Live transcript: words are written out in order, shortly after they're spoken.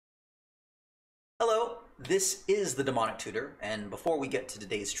Hello, this is the Demonic Tutor, and before we get to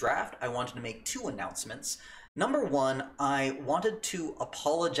today's draft, I wanted to make two announcements. Number one, I wanted to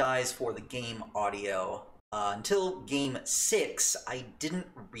apologize for the game audio. Until Game 6, I didn't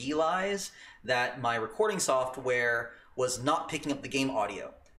realize that my recording software was not picking up the game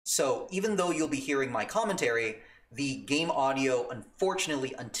audio. So even though you'll be hearing my commentary, the game audio,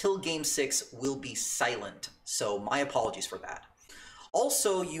 unfortunately, until Game 6, will be silent. So my apologies for that.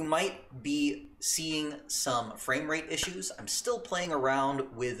 Also, you might be seeing some frame rate issues. I'm still playing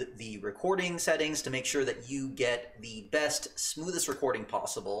around with the recording settings to make sure that you get the best, smoothest recording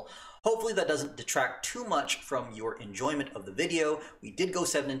possible. Hopefully that doesn't detract too much from your enjoyment of the video. We did go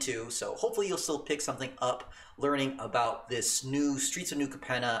 7-2, so hopefully you'll still pick something up learning about this new Streets of New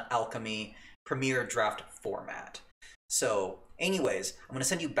Capenna Alchemy Premier Draft format. So, anyways, I'm going to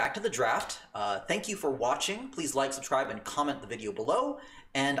send you back to the draft. Thank you for watching. Please like, subscribe, and comment the video below,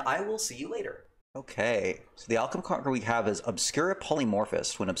 and I will see you later. Okay, so the Alchemy card we have is Obscura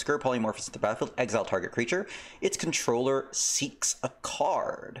Polymorphous. When Obscura Polymorphous to the battlefield, exile target creature. Its controller seeks a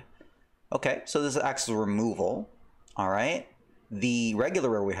card. Okay, so this acts as removal. Alright. The regular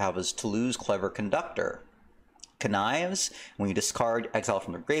rare we have is Toulouse Clever Conductor. Connives, when you discard, exile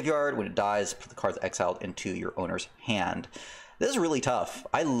from the graveyard. When it dies, put the cards exiled into your owner's hand. This is really tough.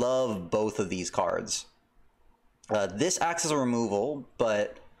 I love both of these cards. This acts as a removal,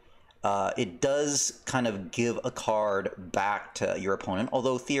 but it does kind of give a card back to your opponent,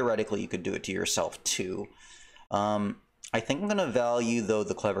 although theoretically you could do it to yourself too. I think I'm going to value, though,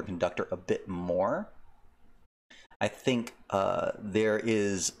 the Clever Conductor a bit more. I think there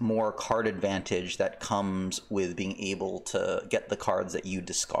is more card advantage that comes with being able to get the cards that you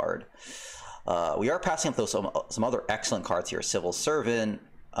discard. We are passing up, though, some other excellent cards here. Civil Servant,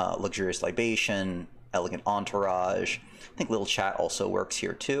 Luxurious Libation, Elegant Entourage. I think Little Chat also works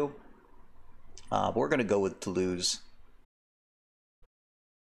here, too. But we're going to go with Toulouse.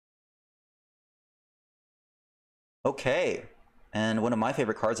 Okay, and one of my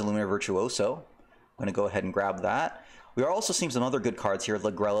favorite cards, Illuminator Virtuoso. I'm going to go ahead and grab that. We are also seeing some other good cards here.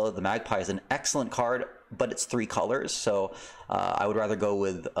 Lagrella the Magpie is an excellent card, but it's 3 colors, so I would rather go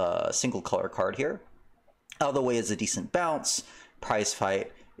with a single color card here. Out of the way is a decent bounce. Prize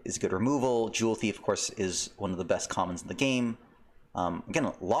Fight is good removal. Jewel Thief, of course, is one of the best commons in the game. Again,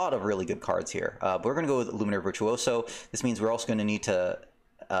 a lot of really good cards here. But we're going to go with Illuminator Virtuoso. This means we're also going to need to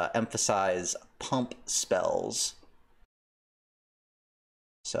emphasize pump spells.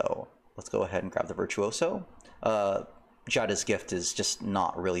 So let's go ahead and grab the Virtuoso. Jada's Gift is just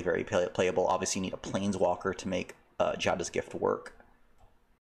not really very playable. Obviously, you need a Planeswalker to make Jada's Gift work.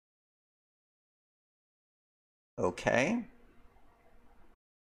 Okay.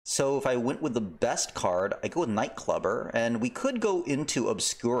 So if I went with the best card, I go with Nightclubber, and we could go into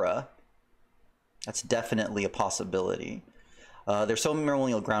Obscura. That's definitely a possibility. There's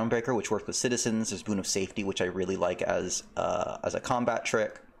Ceremonial Groundbreaker, which works with citizens. There's Boon of Safety, which I really like as a combat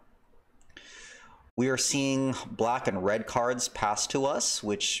trick. We are seeing black and red cards passed to us,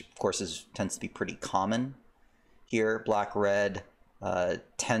 which of course tends to be pretty common here. Black, red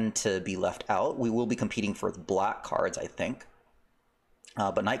tend to be left out. We will be competing for black cards, I think.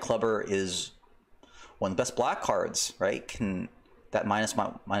 But Nightclubber is one of the best black cards, right? That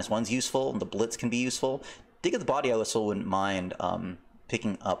 -1's useful, and the Blitz can be useful. Dig of the Body I also wouldn't mind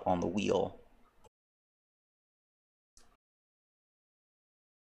picking up on the wheel.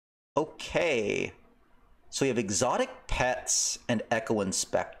 Okay. So we have Exotic Pets and Echo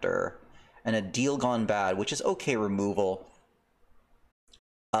Inspector, and a Deal Gone Bad, which is okay removal.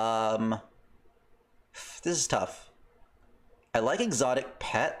 This is tough. I like Exotic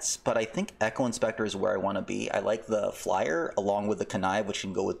Pets, but I think Echo Inspector is where I want to be. I like the Flyer, along with the Connive, which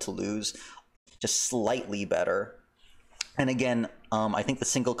can go with Toulouse, just slightly better. And again, I think the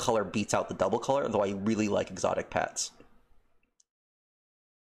single color beats out the double color, though I really like Exotic Pets.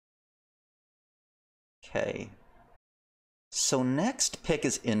 Okay, so next pick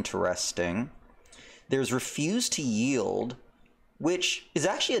is interesting. There's Refuse to Yield, which is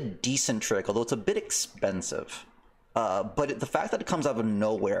actually a decent trick, although it's a bit expensive. But the fact that it comes out of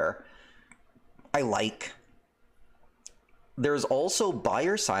nowhere, I like. There's also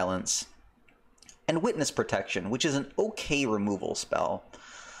Buyer Silence and Witness Protection, which is an okay removal spell.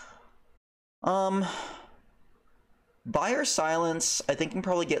 Buyer Silence, I think, can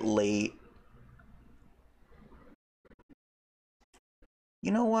probably get late. You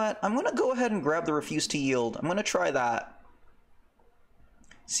know what? I'm going to go ahead and grab the Refuse to Yield. I'm going to try that.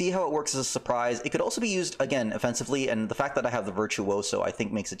 See how it works as a surprise. It could also be used, again, offensively, and the fact that I have the Virtuoso, I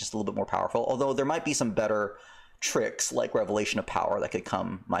think, makes it just a little bit more powerful, although there might be some better tricks, like Revelation of Power, that could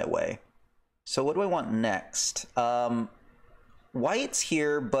come my way. So what do I want next? White's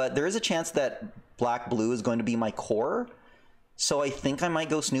here, but there is a chance that black-blue is going to be my core. So I think I might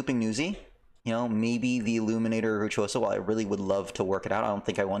go Snooping Newsy. You know, maybe the Illuminator Virtuoso, while I really would love to work it out. I don't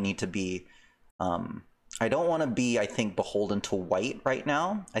think I need to be... I don't want to be, I think, beholden to white right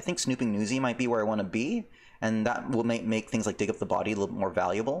now. I think Snooping Newsy might be where I want to be. And that will make things like Dig Up the Body a little more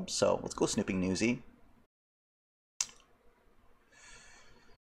valuable. So let's go Snooping Newsy.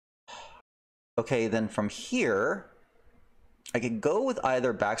 Okay, then from here, I could go with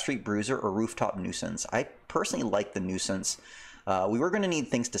either Backstreet Bruiser or Rooftop Nuisance. I personally like the Nuisance. We were going to need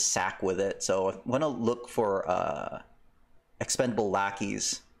things to sack with it, so I want to look for Expendable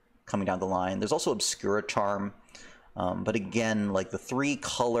Lackeys coming down the line. There's also Obscura Charm, but again, like the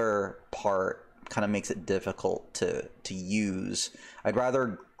 3-color part kind of makes it difficult to use. I'd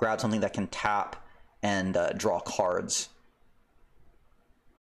rather grab something that can tap and draw cards.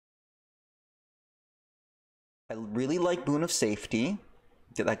 I really like Boon of Safety.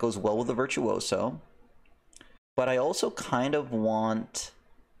 That goes well with the Virtuoso. But I also kind of want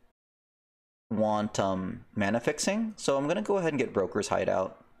mana fixing, so I'm gonna go ahead and get Broker's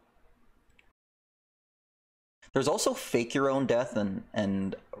Hideout. There's also Fake Your Own Death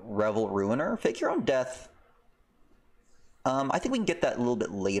and Revel Ruiner. Fake Your Own Death, I think we can get that a little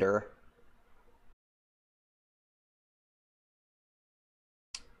bit later.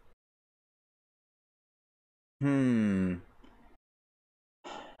 A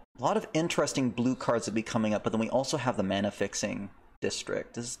lot of interesting blue cards will be coming up, but then we also have the mana fixing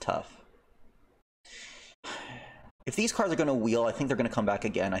district. This is tough. If these cards are going to wheel, I think they're going to come back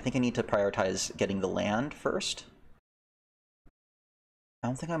again. I think I need to prioritize getting the land first. I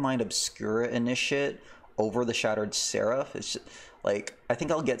don't think I mind Obscura Initiate over the Shattered Seraph. It's just, like, I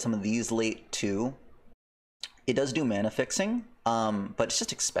think I'll get some of these late too. It does do mana fixing, but it's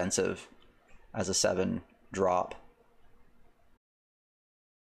just expensive as a 7-drop.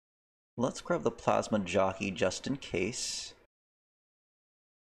 Let's grab the Plasma Jockey just in case.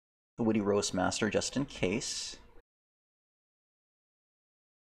 The Witty Roast Master just in case.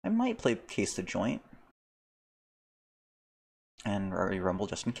 I might play Case the Joint. And Rari Rumble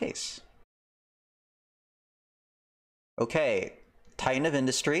just in case. Okay, Titan of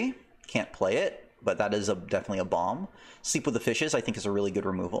Industry. Can't play it, but that is definitely a bomb. Sleep with the Fishes I think is a really good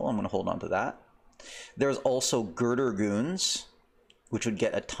removal. I'm going to hold on to that. There's also Girder Goons, which would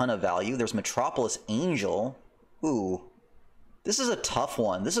get a ton of value. There's Metropolis Angel. Ooh, this is a tough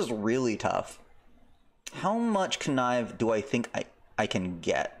one. This is really tough. How much Connive do I think I can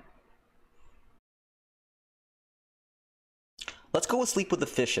get? Let's go with Sleep with the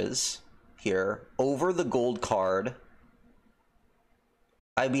Fishes here over the gold card.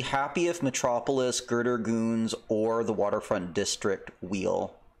 I'd be happy if Metropolis, Girder Goons, or the Waterfront District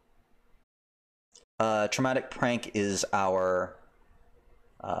wheel. Traumatic Prank is our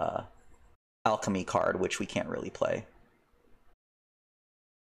Alchemy card, which we can't really play.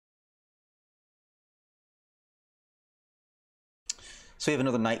 So we have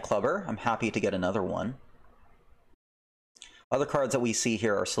another Nightclubber. I'm happy to get another one. Other cards that we see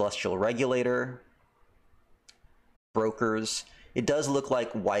here are Celestial Regulator, Brokers. It does look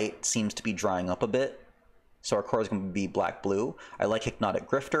like white seems to be drying up a bit, so our core is going to be black-blue. I like Hypnotic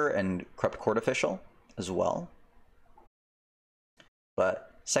Grifter and Corrupt Court Official as well.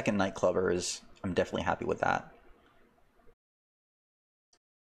 But second Nightclubber is, I'm definitely happy with that.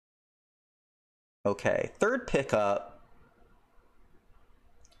 Okay, third pickup.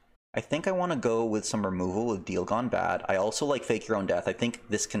 I think I want to go with some removal with Deal Gone Bad. I also like Fake Your Own Death. I think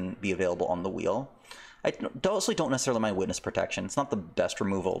this can be available on the wheel. I also don't necessarily mind Witness Protection. It's not the best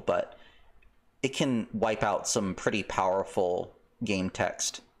removal, but it can wipe out some pretty powerful game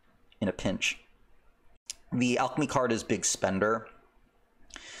text in a pinch. The Alchemy card is Big Spender.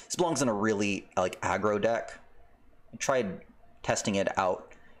 This belongs in a really like aggro deck. I tried testing it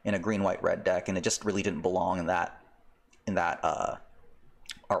out in a green-white-red deck, and it just really didn't belong in that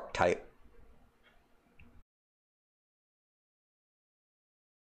archetype.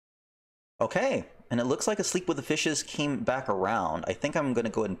 Okay, and it looks like Asleep with the Fishes came back around. I think I'm going to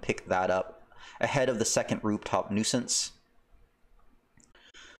go ahead and pick that up ahead of the second Rooftop Nuisance.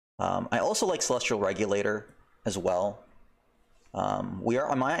 I also like Celestial Regulator as well.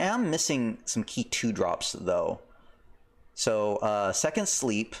 I am missing some key 2-drops though. So second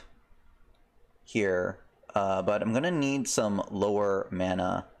Sleep here, but I'm gonna need some lower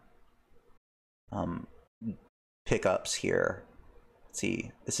mana pickups here. Let's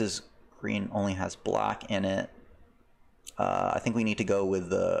see, this is green, only has black in it. I think we need to go with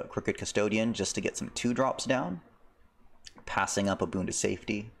the Crooked Custodian just to get some 2-drops down, passing up a Boon to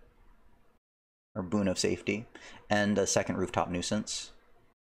Safety. or Boon of Safety, and a second Rooftop Nuisance.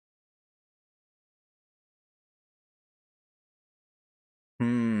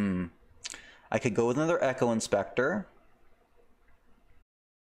 I could go with another Echo Inspector.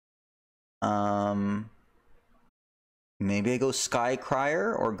 Maybe I go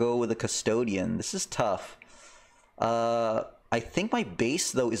Skycrier or go with a Custodian. This is tough. I think my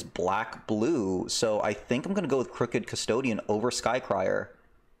base, though, is black-blue, so I think I'm going to go with Crooked Custodian over Skycrier.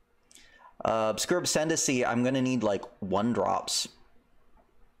 Obscure Ascendancy, I'm going to need, like, 1-drops.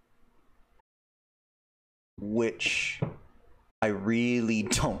 Which I really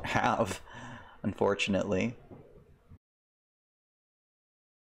don't have, unfortunately.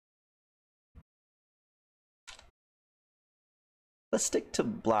 Let's stick to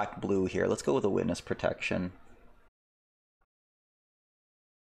black-blue here. Let's go with a Witness Protection.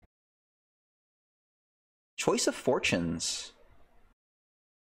 Choice of Fortunes.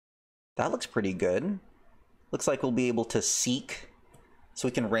 That looks pretty good. Looks like we'll be able to seek, so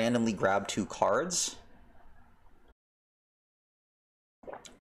we can randomly grab 2 cards.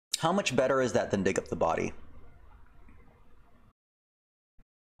 How much better is that than Dig Up the Body?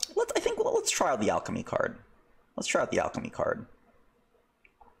 Let's try out the Alchemy card. Let's try out the Alchemy card.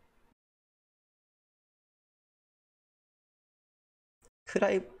 Could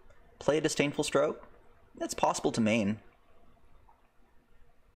I play a Disdainful Stroke? That's possible to main.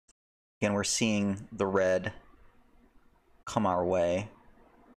 Again, we're seeing the red come our way.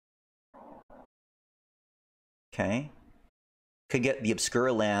 Okay. Could get the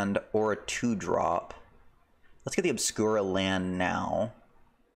Obscura land or a 2-drop. Let's get the Obscura land now.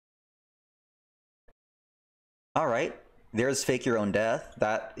 Alright, there's Fake Your Own Death.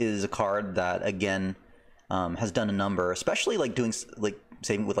 That is a card that, again, has done a number, especially like doing, like,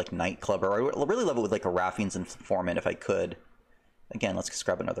 saving with like Nightclub, or I would really love it with like a Raffian's Informant if I could. Again, let's just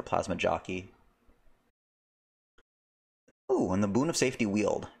grab another Plasma Jockey. Ooh, and the Boon of Safety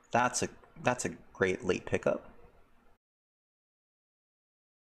Wield. That's a great late pickup.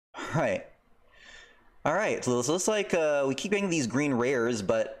 Alright. Alright, so this looks like we keep getting these green rares,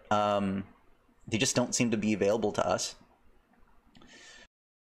 but they just don't seem to be available to us.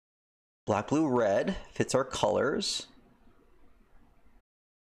 Black, blue, red fits our colors.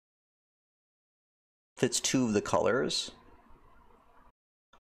 Fits 2 of the colors.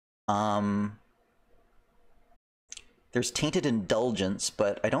 There's Tainted Indulgence,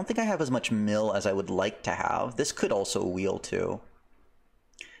 but I don't think I have as much mill as I would like to have. This could also wheel too.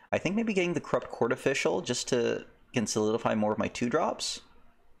 I think maybe getting the Corrupt Court Official just to can solidify more of my 2-drops.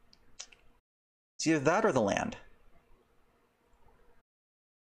 It's either that or the land.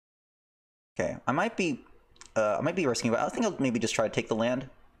 Okay, I might be risking it, but I think I'll maybe just try to take the land.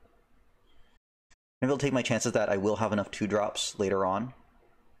 Maybe I'll take my chances that I will have enough 2-drops later on.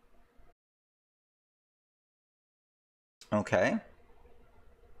 Okay.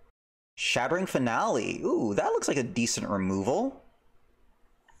 Shattering Finale. Ooh, that looks like a decent removal.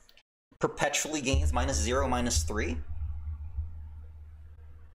 Perpetually gains -0, -3.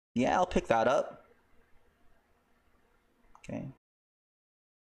 Yeah, I'll pick that up. Okay.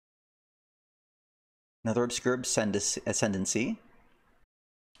 Another Obscure Ascendancy.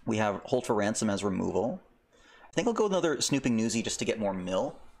 We have Hold for Ransom as removal. I think I'll go with another Snooping Newsy just to get more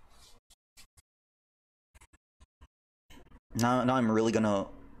mill. Now I'm really gonna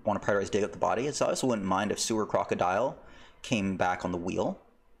want to prioritize Dig Up the Body. So I also wouldn't mind if Sewer Crocodile came back on the wheel,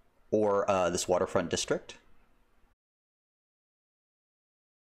 or this Waterfront District.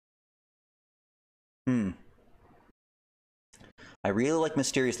 I really like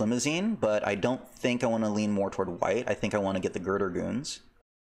Mysterious Limousine, but I don't think I want to lean more toward white. I think I want to get the Girder Goons.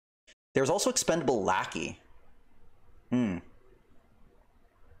 There's also Expendable Lackey. It's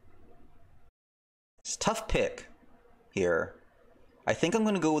a tough pick here. I think I'm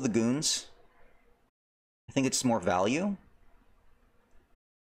going to go with the Goons. I think it's more value.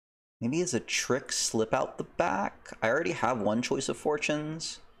 Maybe as a trick, slip out the back. I already have one Choice of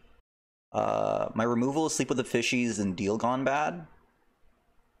Fortunes. My removal is Sleep with the Fishies and Deal Gone Bad.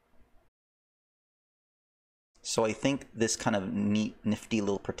 So I think this kind of neat, nifty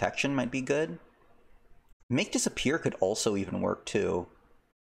little protection might be good. Make Disappear could also even work too.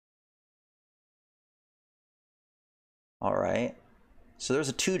 Alright. So there's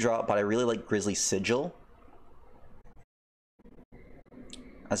a 2-drop, but I really like Grizzly Sigil.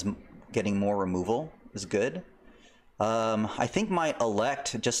 As getting more removal is good. I think might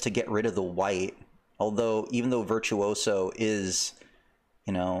elect just to get rid of the white. Although, even though Virtuoso is,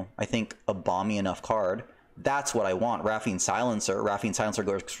 you know, I think a bomby enough card, that's what I want. Raffian Silencer. Raffian Silencer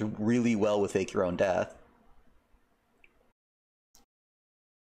goes really well with Fake Your Own Death.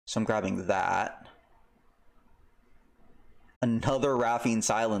 So I'm grabbing that. Another Raffine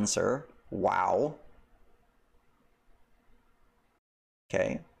Silencer. Wow.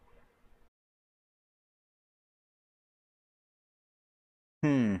 Okay.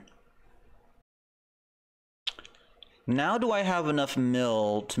 Now do I have enough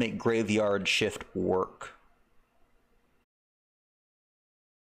mill to make Graveyard Shift work?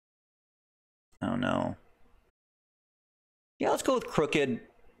 Oh no. Yeah, let's go with Crooked.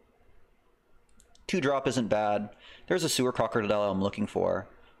 2-drop isn't bad. There's a Sewer Crocodile I'm looking for.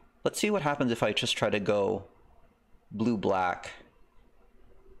 Let's see what happens if I just try to go blue-black.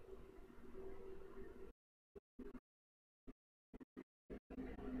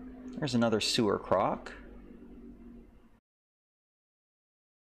 There's another Sewer Croc.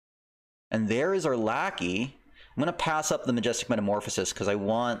 And there is our Lackey. I'm going to pass up the Majestic Metamorphosis because I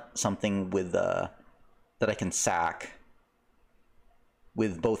want something with that I can sack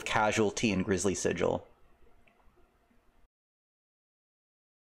with both Casualty and Grisly Sigil.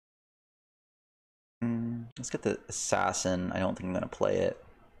 Let's get the Assassin. I don't think I'm going to play it.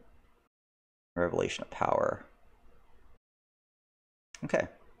 Revelation of Power. Okay.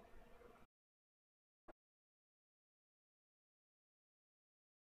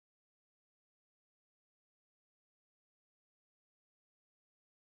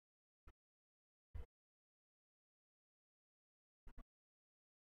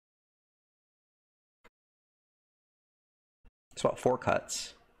 It's about 4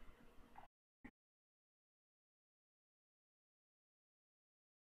 cuts.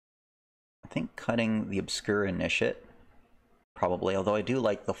 I think cutting the Obscure Initiate, probably, although I do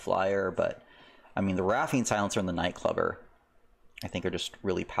like the Flyer, but I mean the Raffine Silencer and the Nightclubber I think are just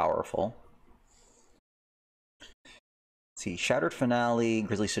really powerful. Let's see, Shattered Finale,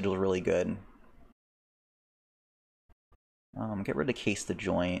 Grisly Sigil is really good. Get rid of Case the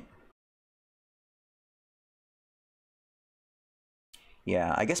Joint.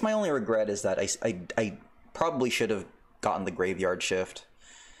 Yeah, I guess my only regret is that I probably should have gotten the Graveyard Shift.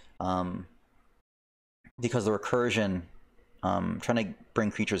 Because the recursion, trying to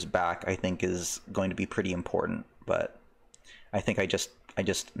bring creatures back, I think is going to be pretty important, but I think I just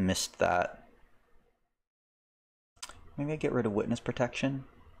missed that. Maybe I get rid of Witness Protection.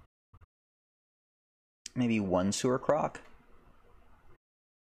 Maybe 1 Sewer Croc.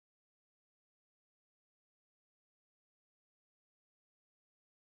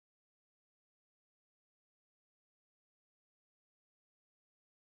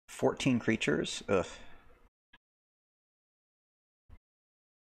 "14 creatures? Ugh.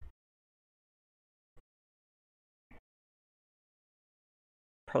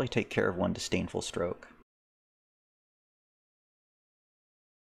 Probably take care of 1 Disdainful Stroke.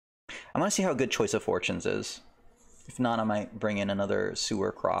 I want to see how good Choice of Fortunes is. If not, I might bring in another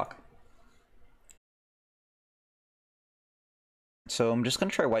Sewer Croc. So I'm just going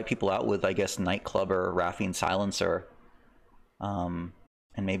to try to wipe people out with, I guess, Nightclubber, Raffine Silencer.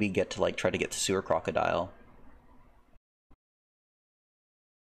 And maybe get to, like, try to get to Sewer Crocodile.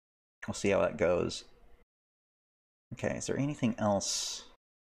 We'll see how that goes. Okay, is there anything else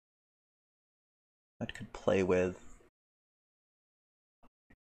I could play with?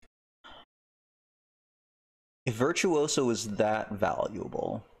 If Virtuoso is that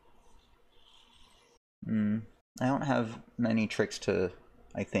valuable... I don't have many tricks to,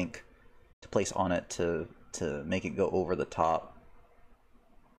 I think, to place on it to make it go over the top.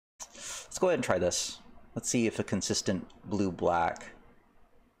 Let's go ahead and try this. Let's see if a consistent blue-black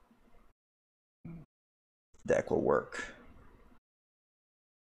deck will work.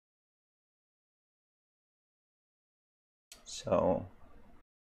 So,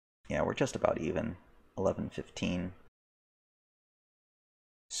 yeah, we're just about even. 11-15.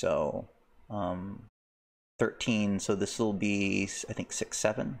 So, 13, so this will be, I think,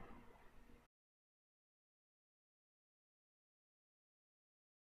 6-7.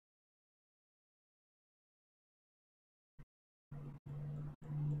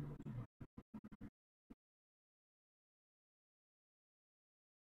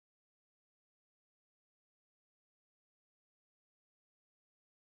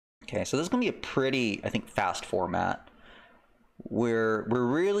 Okay, so this is going to be a pretty, I think, fast format. We're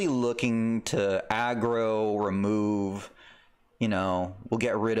really looking to aggro, remove, you know, we'll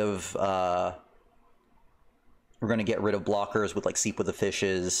get rid of, we're going to get rid of blockers with, like, Sleep with the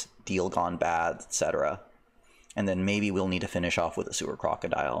Fishes, Deal Gone Bad, etc. And then maybe we'll need to finish off with a Sewer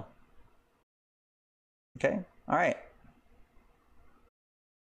Crocodile. Okay, alright.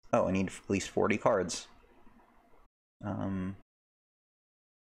 Oh, I need at least 40 cards.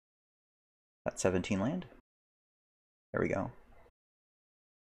 That's 17 land. There we go.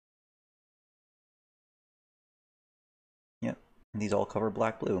 And these all cover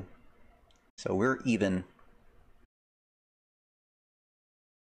black-blue. So we're even.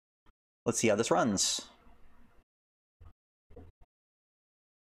 Let's see how this runs.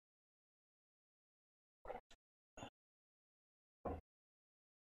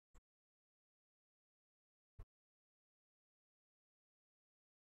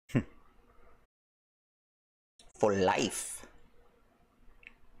 For life.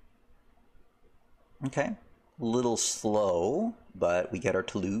 Okay. A little slow, but we get our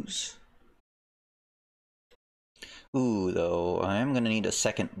Toulouse. Ooh, though, I am going to need a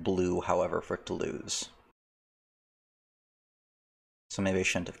second blue, however, for Toulouse. So maybe I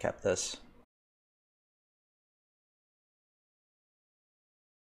shouldn't have kept this.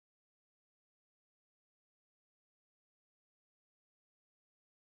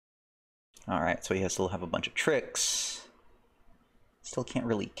 Alright, so he has to have a bunch of tricks. Still can't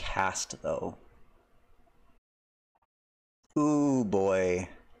really cast, though. Ooh, boy.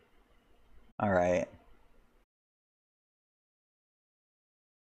 Alright.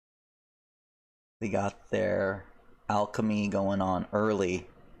 We got their Alchemy going on early.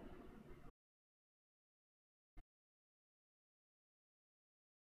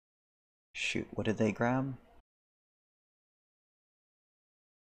 Shoot, what did they grab?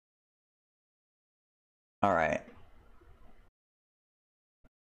 Alright.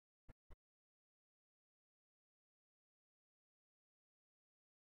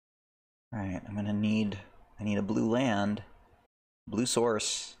 Alright, I'm gonna need... I need a blue land. Blue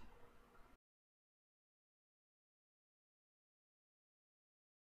source.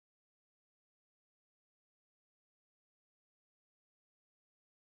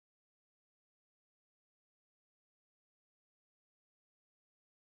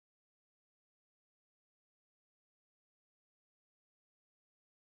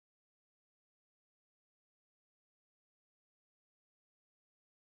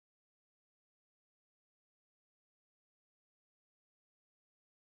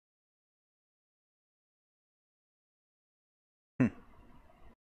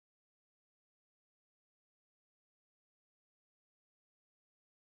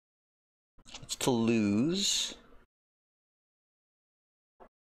 It's to lose.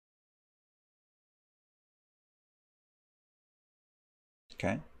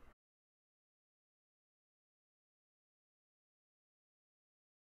 Okay.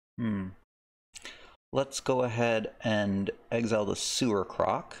 Let's go ahead and exile the Sewer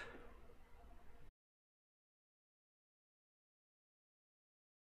Croc.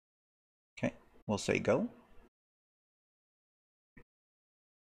 Okay, we'll say go.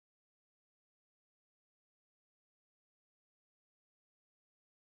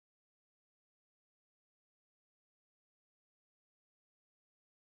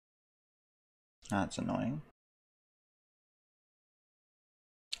 That's annoying.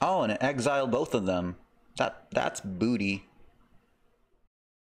 Oh, and it exiled both of them. That's booty.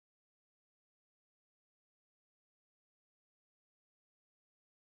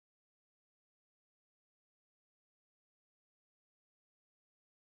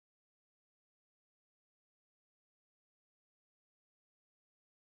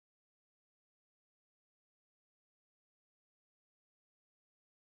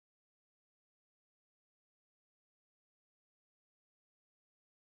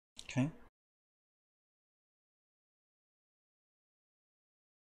 Okay.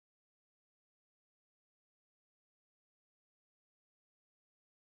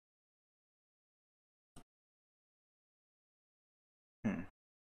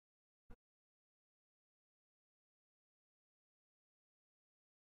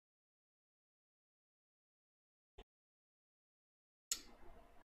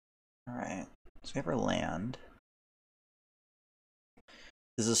 Alright, so we have our land.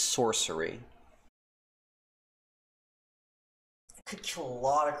 This is sorcery. I could kill a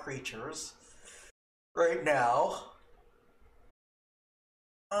lot of creatures right now.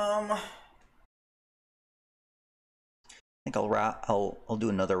 I think I'll do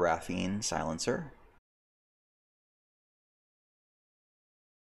another Raffine Silencer.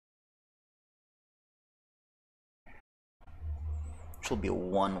 Which will be a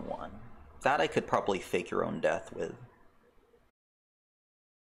 1/1. That I could probably fake your own death with.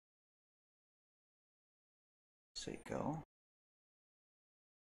 So you go.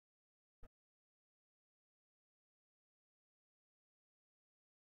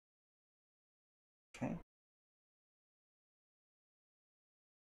 Okay.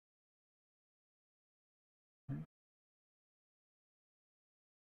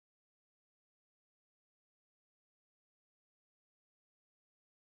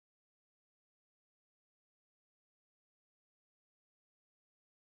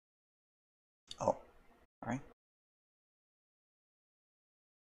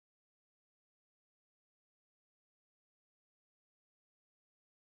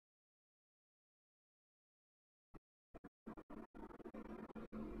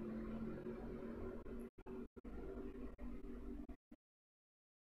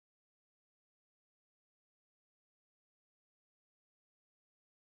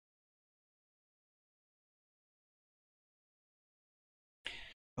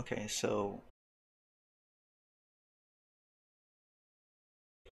 Okay, so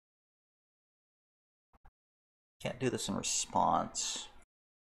can't do this in response.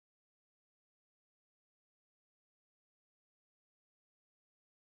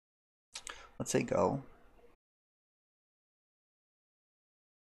 Let's say go.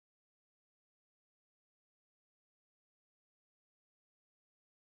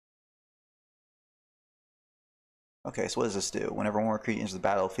 Okay, so what does this do? Whenever one more creature enters the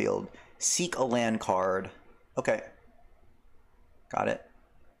battlefield, seek a land card. Okay, got it.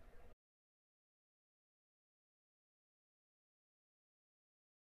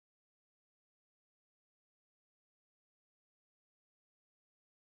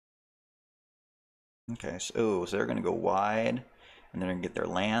 Okay, so they're gonna go wide, and they're gonna get their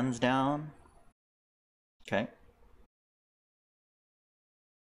lands down. Okay.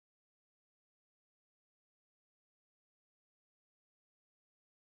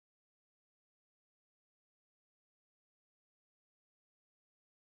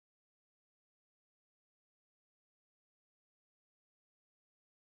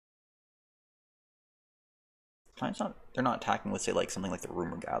 It's not. They're not attacking with say like something like the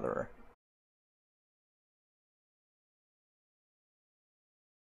Rumor Gatherer.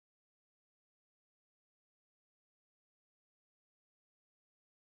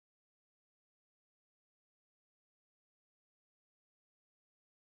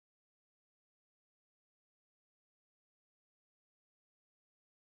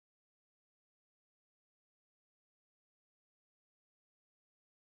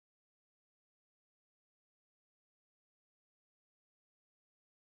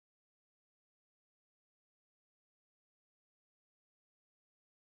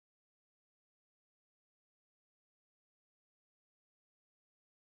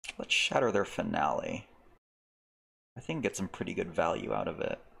 Let's shatter their finale. I think get some pretty good value out of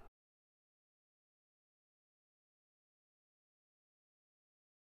it.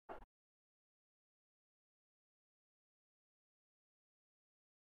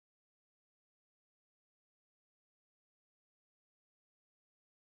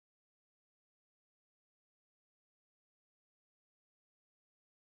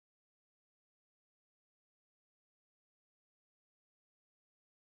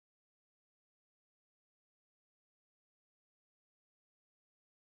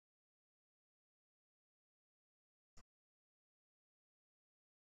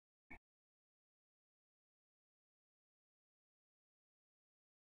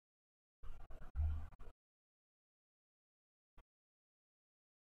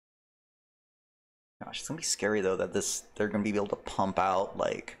 Gosh, it's gonna be scary though that they're gonna be able to pump out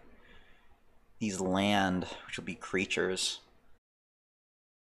like these land, which will be creatures.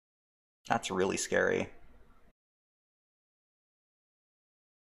 That's really scary.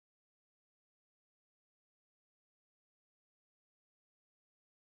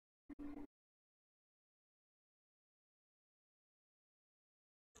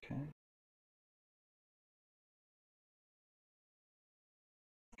 Okay.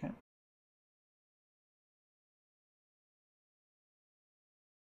 Okay.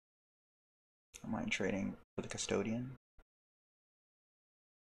 Am I trading for the custodian?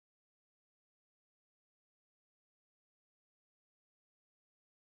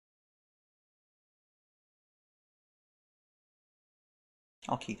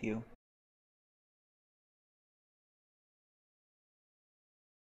 I'll keep you.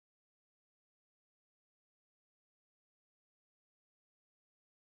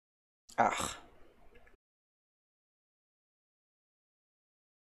 Ugh.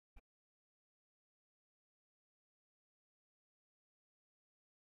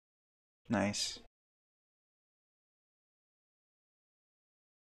 Nice.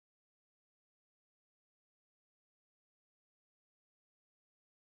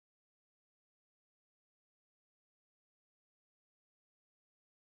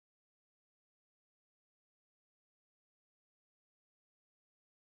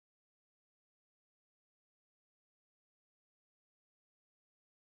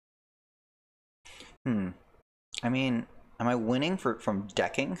 Hmm. I mean, am I winning from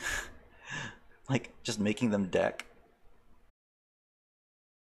decking? Like just making them deck?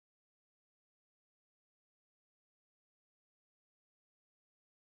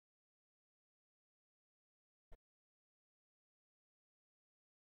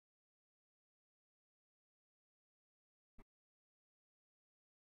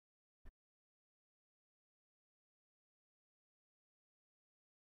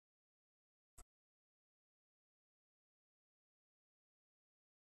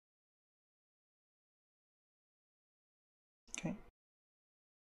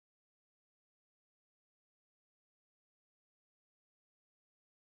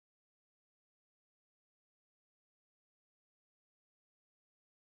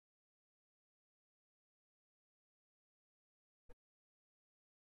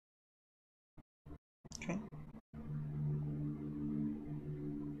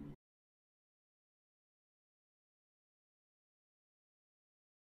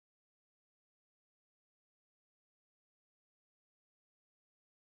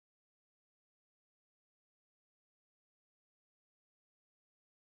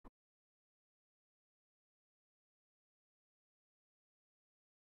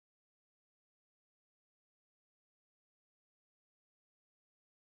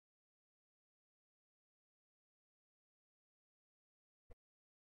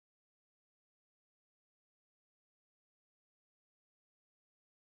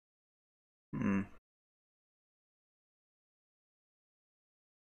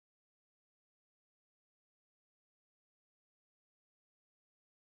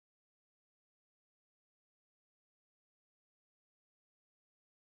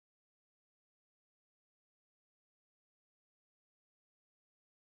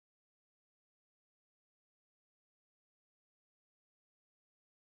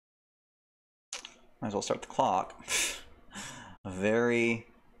 Might as well start the clock. A very,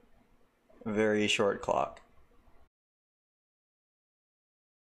 very short clock.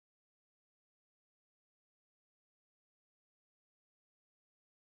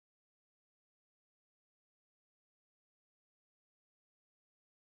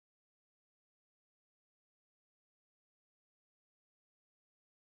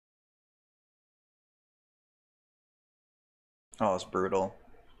 Oh, it's brutal.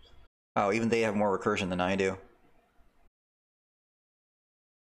 Oh, even they have more recursion than I do.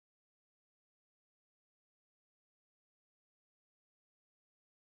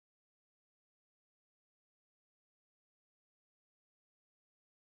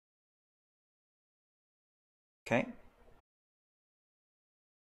 Okay.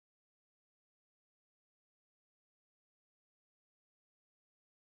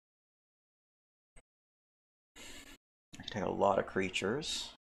 I take a lot of creatures.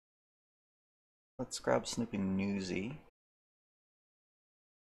 Let's grab Snooping Newsy.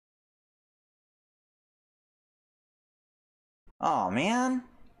 Oh man,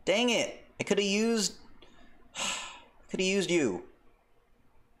 dang it! I could have used. Could have used you.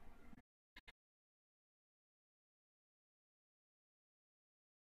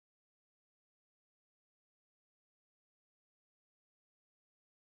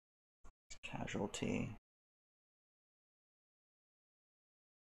 Casualty.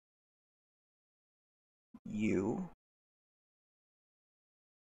 You.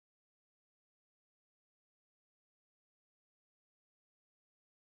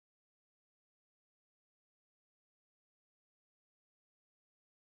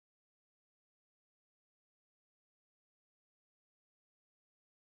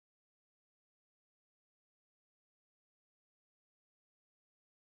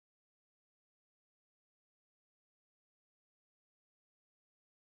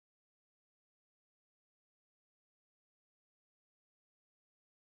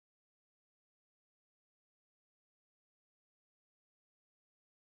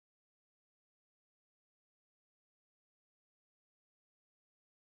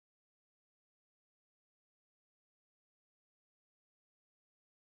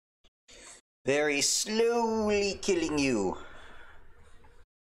 Very slowly killing you.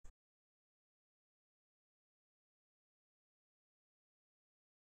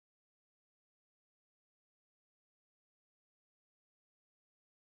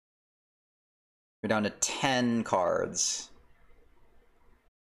 We're down to 10 cards.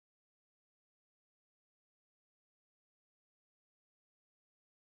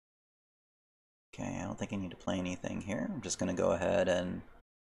 Okay, I don't think I need to play anything here. I'm just gonna go ahead and...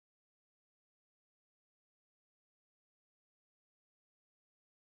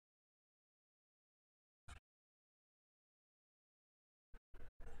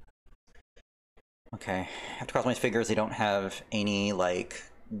 Okay, I have to cross my fingers they don't have any, like,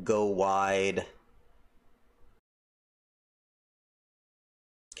 go wide.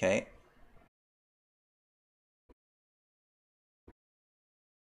 Okay.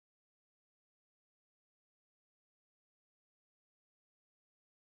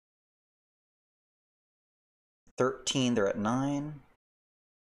 $13, they're at 9.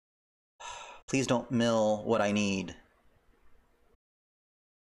 Please don't mill what I need.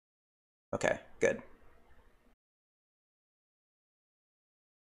 Okay, good.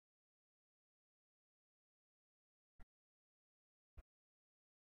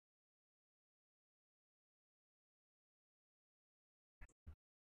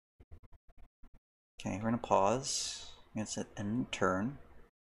 Okay, we're gonna pause. I'm gonna end turn.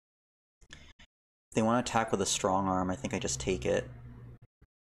 If they want to attack with a strong arm, I think I just take it.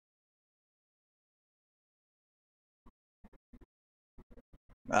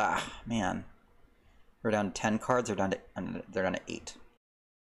 Ah, man. We're down to 10 cards, they're down to 8.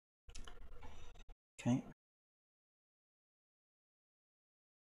 Okay.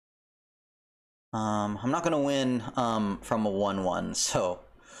 I'm not gonna win from a 1/1, so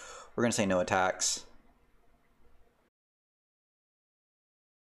we're gonna say no attacks.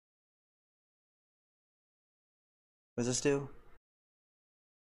 What does this do?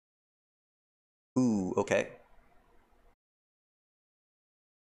 Ooh, okay.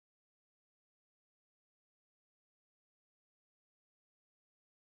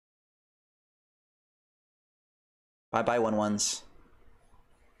 Bye-bye 1/1s.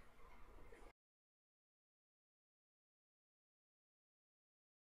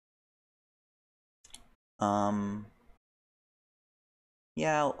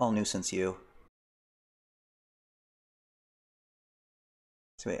 Yeah, I'll nuisance you.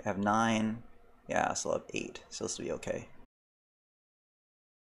 So wait, I have 9. Yeah, I still have 8, so this will be okay.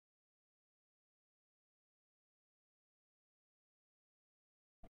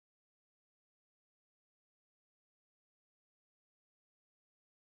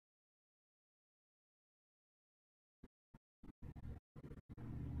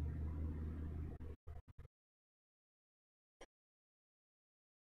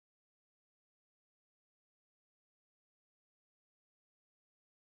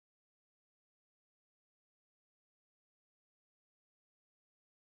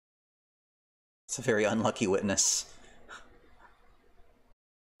 It's a very unlucky witness.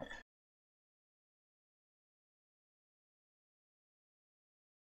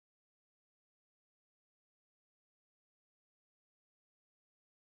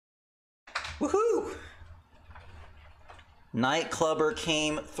 Woohoo! Nightclubber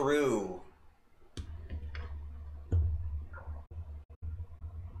came through.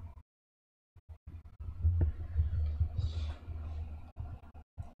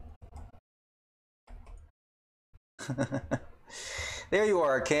 There you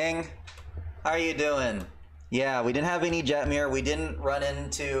are, King. How are you doing? Yeah, we didn't have any Jetmir. We didn't run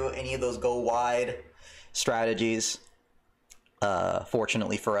into any of those go wide strategies.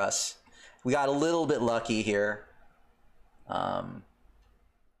 Fortunately for us, we got a little bit lucky here.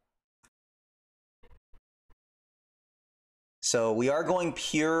 So we are going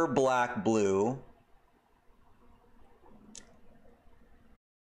pure black blue.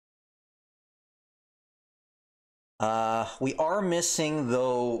 We are missing,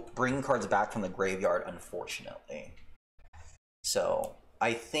 though, bringing cards back from the graveyard, unfortunately. So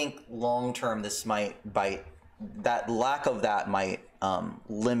I think long-term this might bite. That lack of that might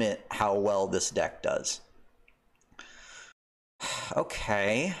limit how well this deck does.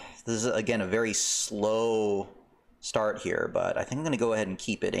 Okay, this is, again, a very slow start here, but I think I'm going to go ahead and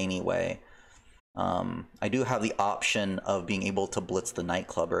keep it anyway. I do have the option of being able to blitz the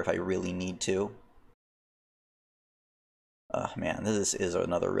Nightclubber if I really need to. Man, this is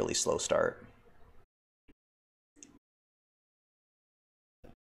another really slow start.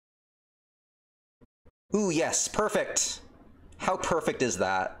 Ooh, yes, perfect. How perfect is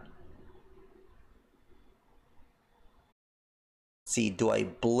that? Let's see, do I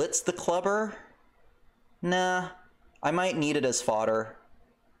blitz the clubber? Nah, I might need it as fodder.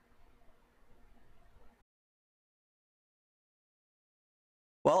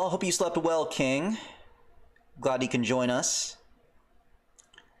 Well, I hope you slept well, King. Glad you can join us.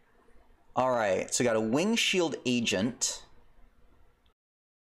 Alright, so we got a Wing Shield Agent.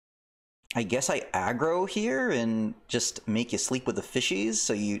 I guess I aggro here and just make you sleep with the fishies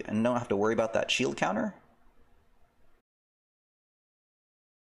so you don't have to worry about that shield counter.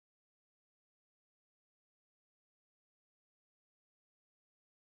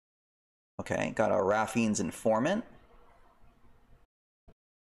 Okay, got our Raffine's Informant.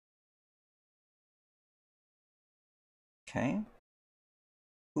 Okay.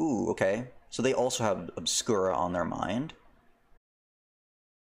 Ooh, okay. So they also have Obscura on their mind.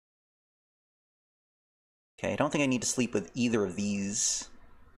 Okay, I don't think I need to sleep with either of these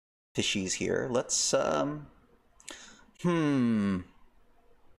fishies here. Let's, I wonder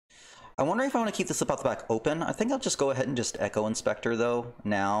if I want to keep the slip out the back open. I think I'll just go ahead and just Echo Inspector, though,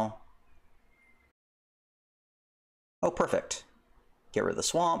 now. Oh, perfect. Get rid of the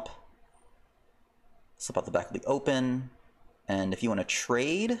swamp. Slip out the back will be open. And if you want to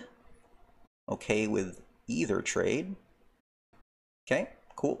trade, okay with either trade. Okay,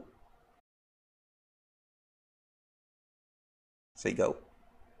 cool. So you go.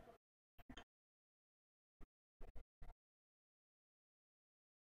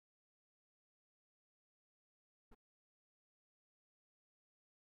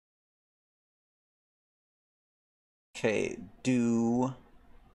 Okay,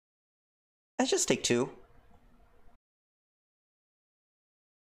 let's just take 2.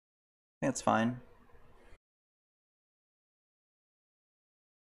 That's fine.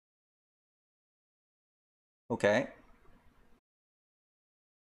 Okay.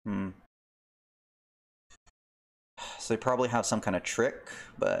 So they probably have some kind of trick,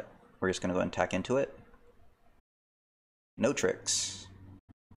 but we're just gonna go and tack into it. No tricks.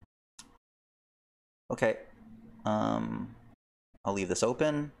 Okay. I'll leave this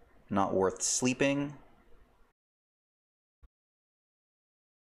open. Not worth sleeping.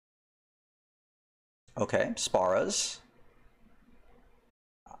 Okay, Sparas.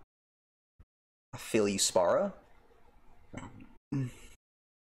 I feel you, Spara.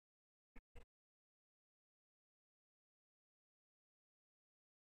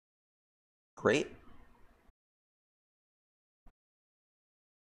 Great.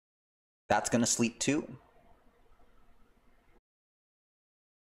 That's gonna sleep too.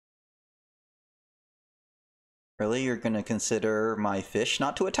 Really? You're gonna consider my fish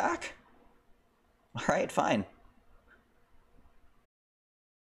not to attack? Alright, fine.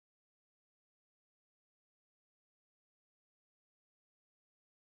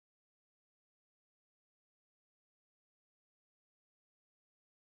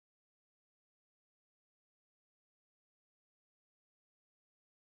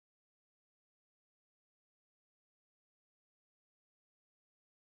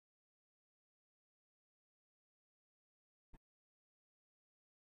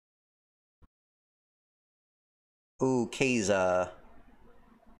 Ooh, Kaiza.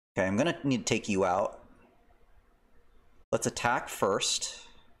 Okay, I'm gonna need to take you out. Let's attack first.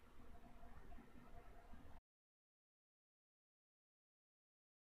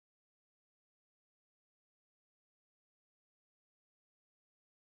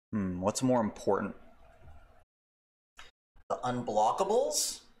 What's more important? The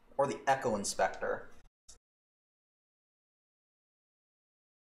unblockables or the Echo Inspector?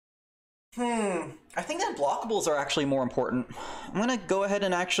 I think the unblockables are actually more important. I'm gonna go ahead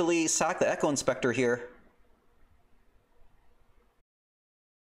and actually sack the Echo Inspector here.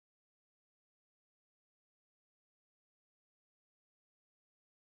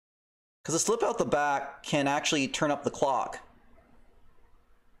 Because a slip out the back can actually turn up the clock.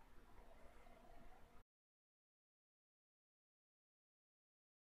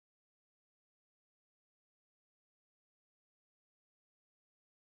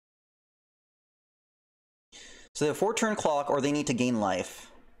 So they have 4-turn clock, or they need to gain life.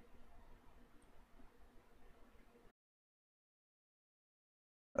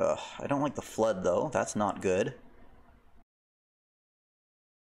 Ugh, I don't like the flood though. That's not good.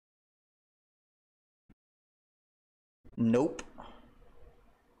 Nope.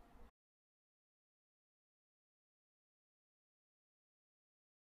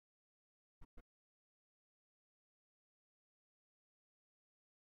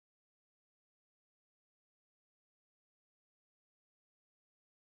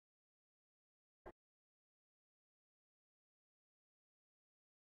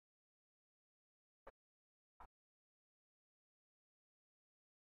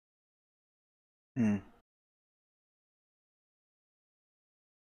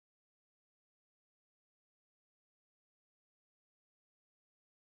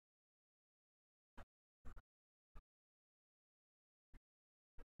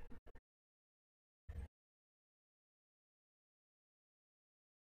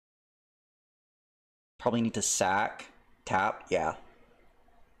 Probably need to sack, tap, yeah.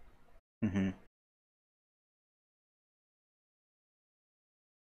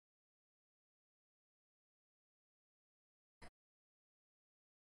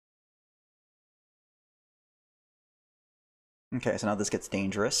 Okay, so now this gets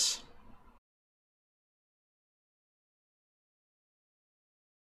dangerous.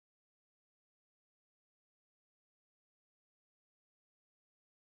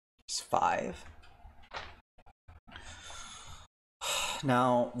 It's 5.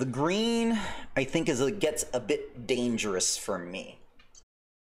 Now, the green, I think, gets a bit dangerous for me.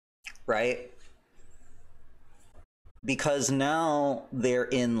 Right? Because now they're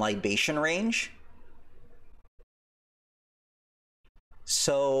in libation range.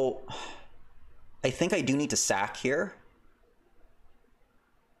 So I think I do need to sack here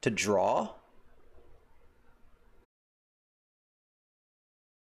to draw.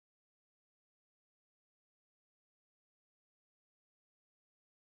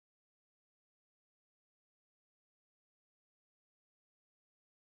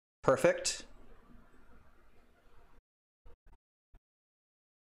 Perfect.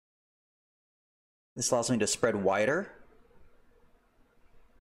 This allows me to spread wider.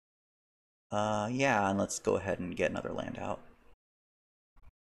 Yeah, and let's go ahead and get another land out.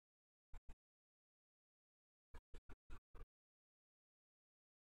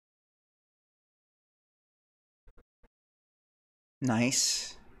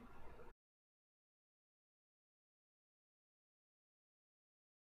 Nice.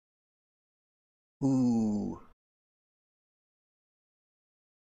 Ooh.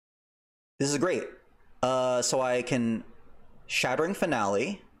 This is great. So I can Shattering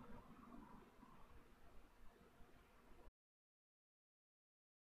Finale.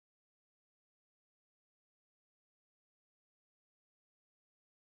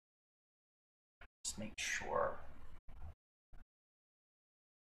 Just make sure.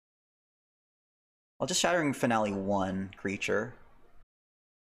 I'll just Shattering Finale 1 creature.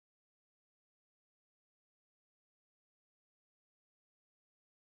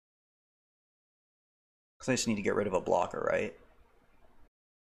 Because I just need to get rid of a blocker, right?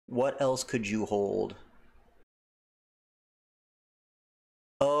 What else could you hold?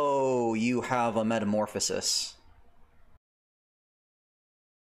 Oh, you have a Metamorphosis.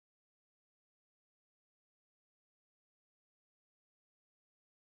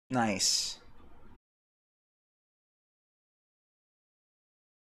 Nice.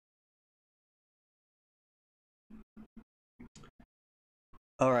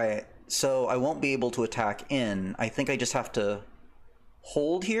 Alright, so I won't be able to attack in. I think I just have to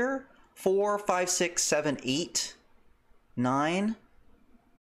hold here. 4, 5, 6, 7, 8, 9.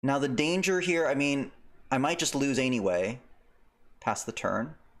 Now the danger here, I mean, I might just lose anyway. Pass the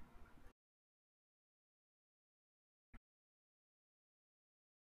turn.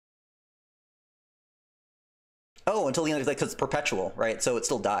 Oh, until the end, because it's perpetual, right? So it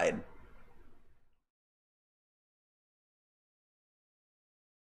still died.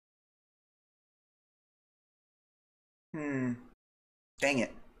 Dang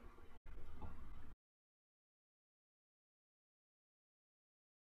it.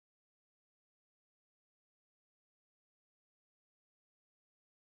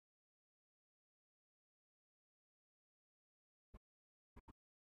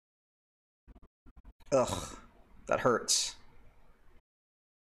 Ugh, that hurts.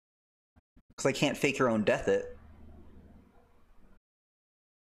 Because I can't fake your own death it.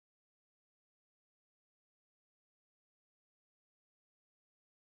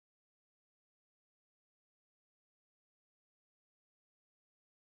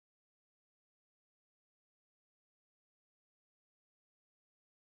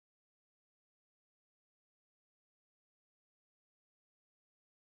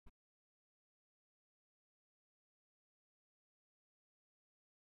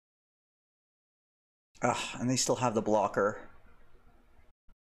 Ugh, and they still have the blocker.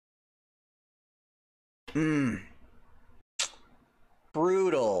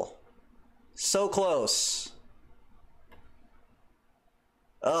 Brutal. So close.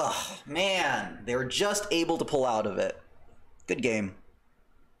 Ugh, man. They were just able to pull out of it. Good game.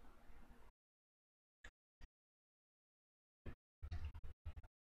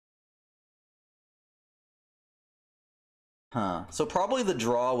 Huh. So probably the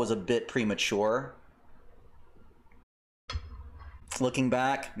draw was a bit premature. Looking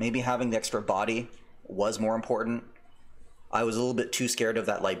back, maybe having the extra body was more important. I was a little bit too scared of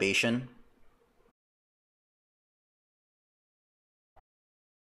that libation.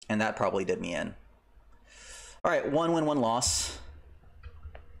 And that probably did me in. All right, 1 win, 1 loss.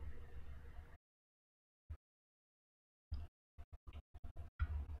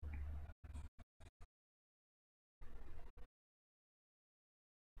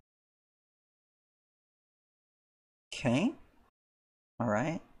 Okay. All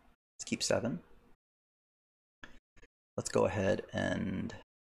right. Let's keep 7. Let's go ahead and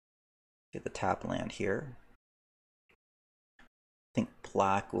get the tap land here. I think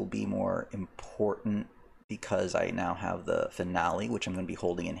black will be more important because I now have the finale, which I'm going to be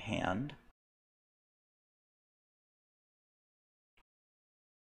holding in hand.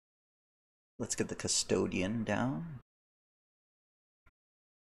 Let's get the custodian down.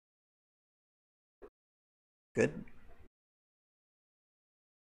 Good.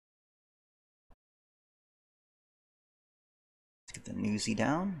 Let's get the newsy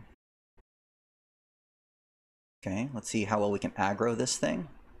down. Okay, let's see how well we can aggro this thing.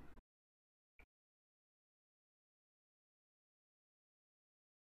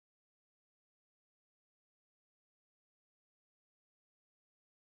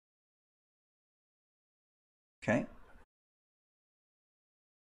 Okay.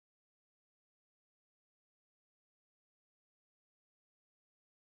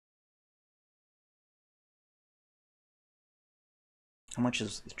 How much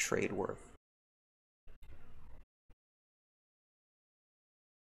is the trade worth?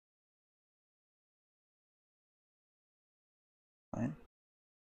 Fine.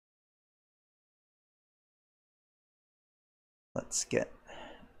 Let's get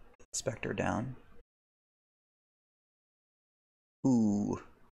Spectre down. Ooh.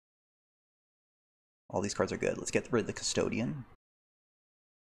 All these cards are good. Let's get rid of the custodian.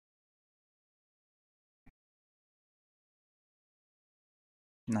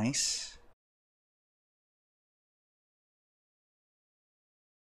 Nice.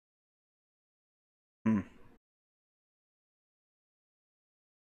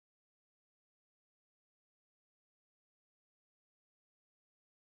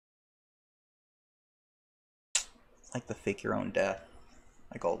 Like the fake your own death.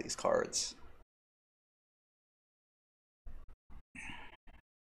 Like all these cards.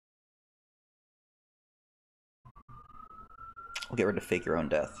 We'll get rid of fake your own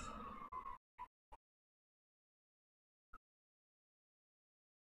death.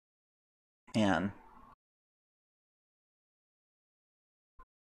 And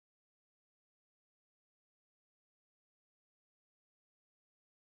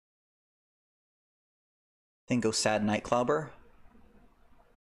then go Sad Nightclubber.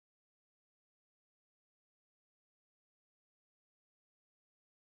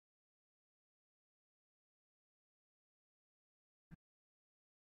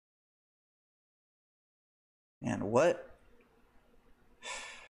 And what?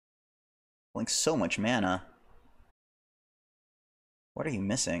 Like so much mana. What are you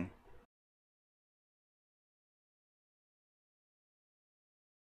missing?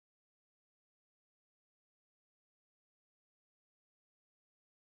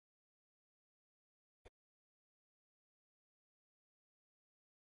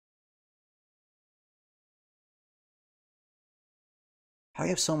 How do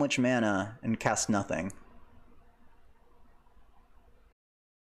you have so much mana and cast nothing?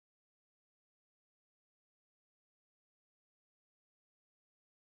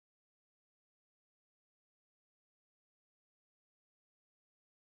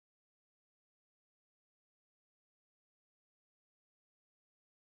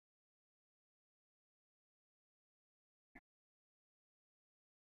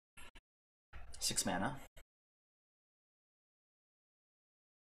 Six mana.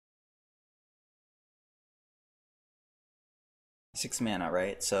 Six mana,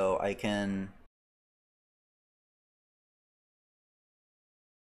 right? So I can...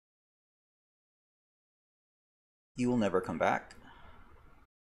 You will never come back.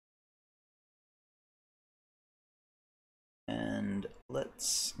 And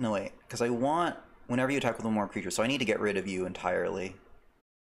let's... No, wait. Because I want... Whenever you attack with one more creature, so I need to get rid of you entirely.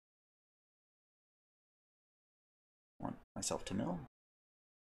 Want myself to mill.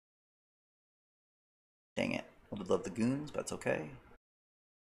 Dang it. I would love the goons, but that's okay.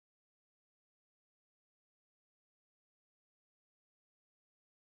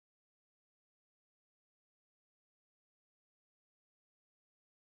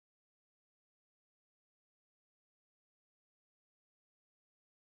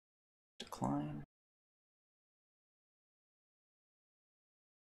 Decline.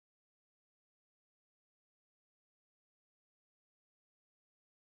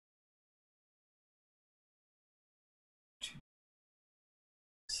 Two,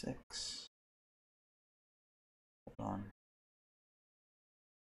 six. Hold on.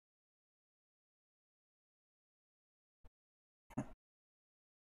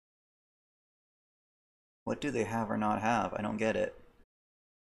 What do they have or not have? I don't get it.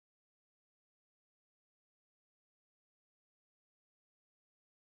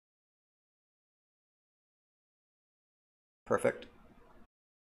 Perfect.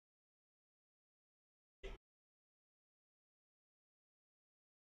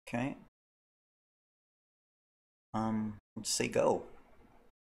 Okay. Let's say go.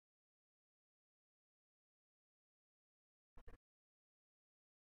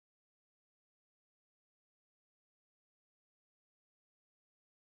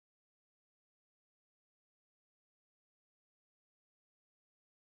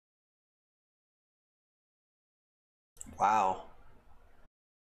 Wow.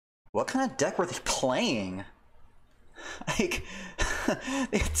 What kind of deck were they playing? Like,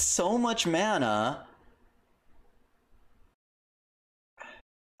 it's so much mana.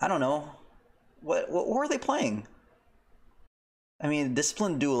 I don't know. What were they playing? I mean,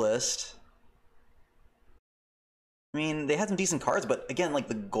 Disciplined Duelist. I mean, they had some decent cards, but again, like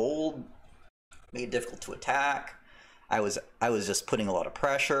the gold made it difficult to attack. I was just putting a lot of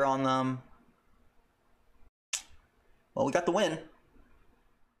pressure on them. Well, we got the win.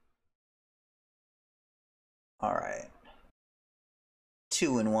 All right.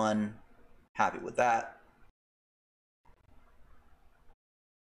 2-1. Happy with that.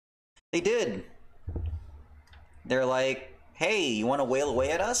 They did. They're like, hey, you want to wail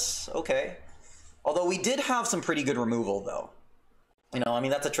away at us? Okay. Although we did have some pretty good removal, though. You know, I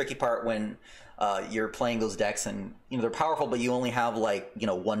mean, that's a tricky part when you're playing those decks and, you know, they're powerful, but you only have, like, you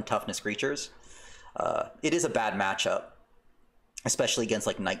know, one toughness creatures. It is a bad matchup, especially against,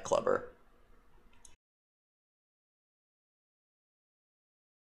 like, Nightclubber.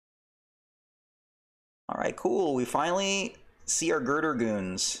 All right, cool. We finally see our Girder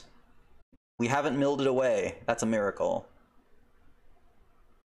Goons. We haven't milled it away. That's a miracle.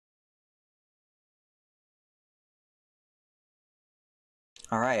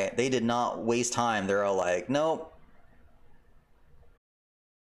 All right, they did not waste time. They're all like, nope.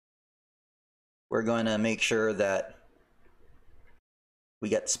 We're going to make sure that we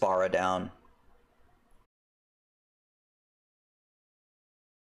get Spara down.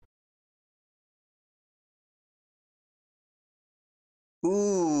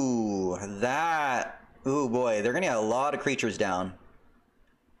 Ooh, that. Ooh, boy, they're going to get a lot of creatures down.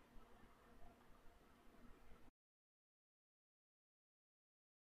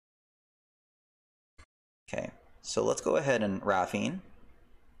 Okay, so let's go ahead and Raffine.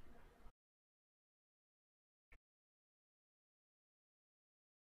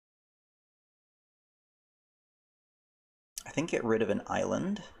 I think get rid of an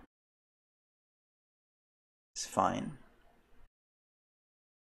island. It's fine.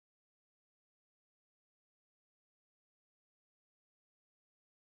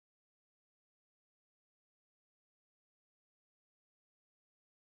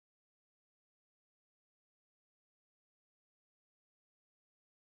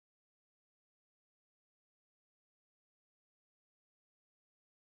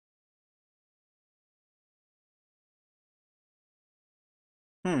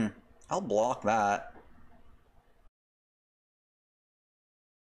 I'll block that.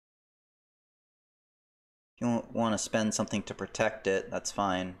 If you want to spend something to protect it, that's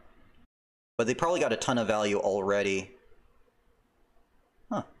fine. But they probably got a ton of value already.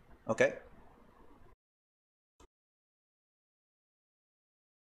 Huh, okay.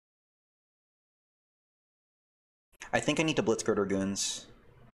 I think I need to Blitzcrank Dragoons.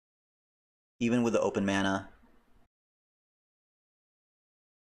 Even with the open mana.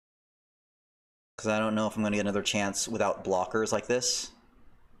 Because I don't know if I'm going to get another chance without blockers like this.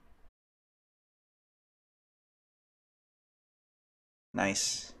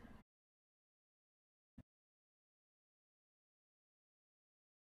 Nice.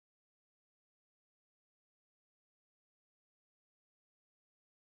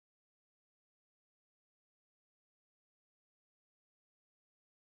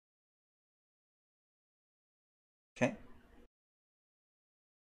 Okay.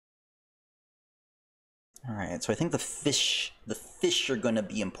 Alright, so I think the fish are gonna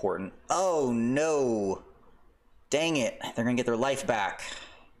be important. Oh no! Dang it, they're gonna get their life back.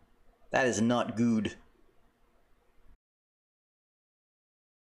 That is not good.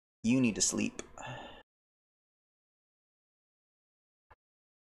 You need to sleep.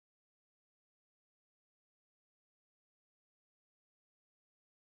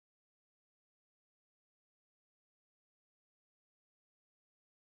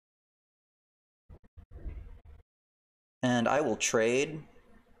 And I will trade.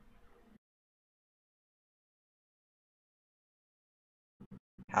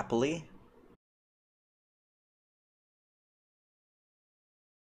 Happily.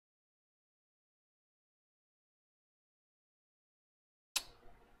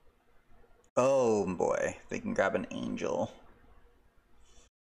 Oh boy, they can grab an angel.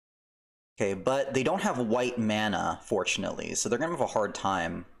 Okay, but they don't have white mana, fortunately, so they're gonna have a hard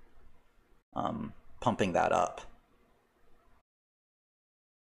time pumping that up.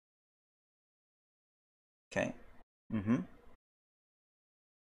 Okay. Mm-hmm.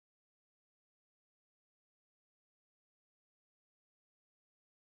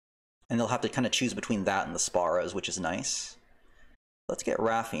 And they'll have to kind of choose between that and the Sparas, which is nice. Let's get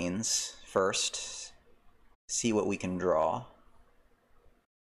Raffines first. See what we can draw.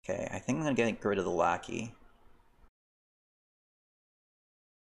 Okay, I think I'm gonna get rid of the Lackey.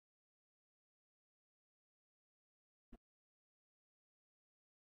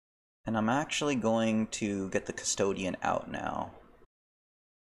 And I'm actually going to get the Custodian out now.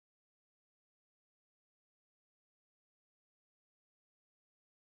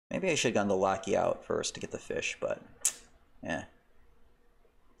 Maybe I should have gotten the Lackey out first to get the fish, but yeah.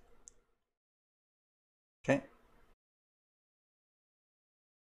 Okay.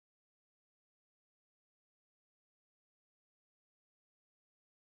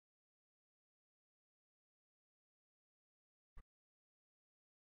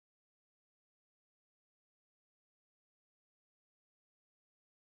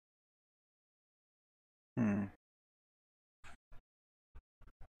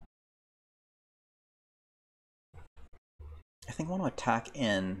 I think I want to attack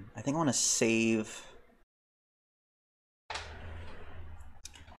in. I think I want to save.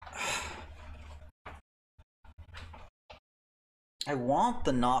 I want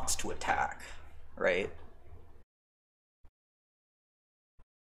the Nox to attack, right?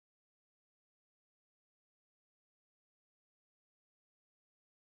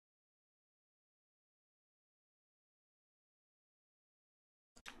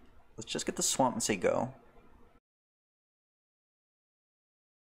 Let's just get the Swamp and say go.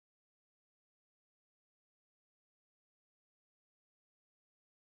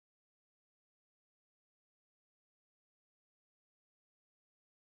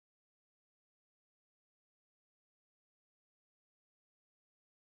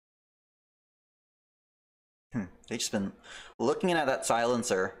 They've just been looking at that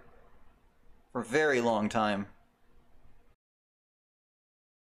silencer for a very long time.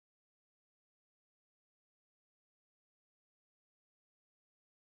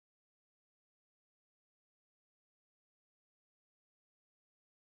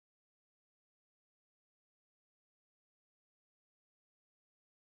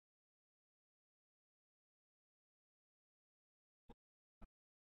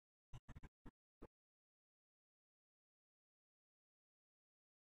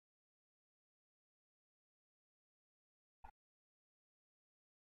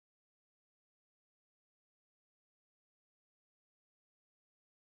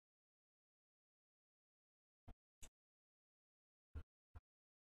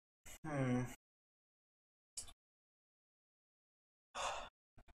 Hmm.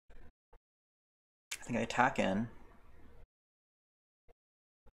 I think I attack in.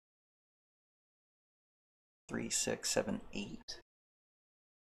 3, 6, 7, 8.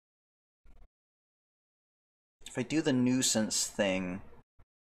 If I do the nuisance thing,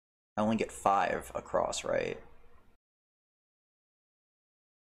 I only get 5 across, right?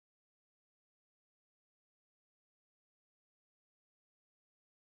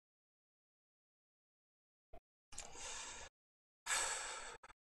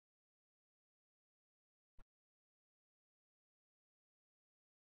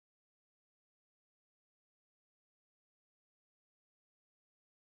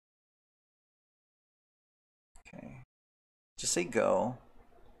 Okay. Just say go.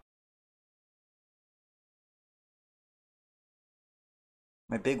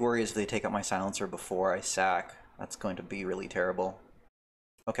 My big worry is if they take out my silencer before I sack. That's going to be really terrible.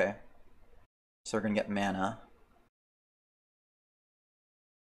 Okay. So they're going to get mana.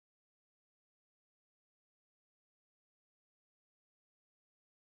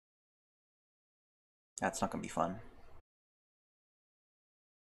 That's not going to be fun.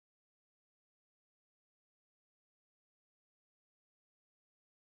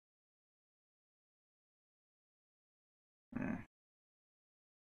 Hmm.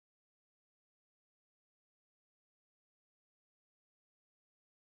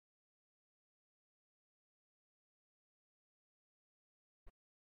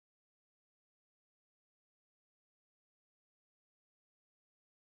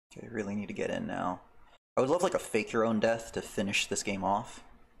 Okay, really need to get in now. I would love like a fake your own death to finish this game off.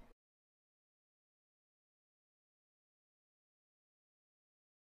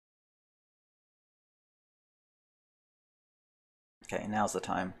 Okay, now's the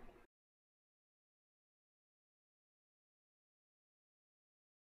time.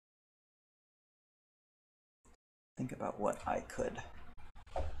 Think about what I could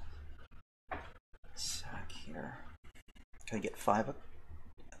sack here. Can I get 5?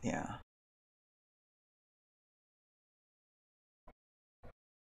 Yeah.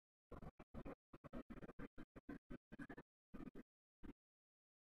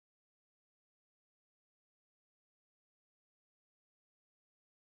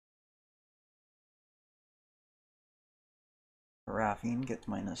 Raffine gets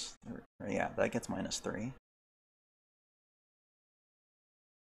minus 3. Yeah, that gets minus 3.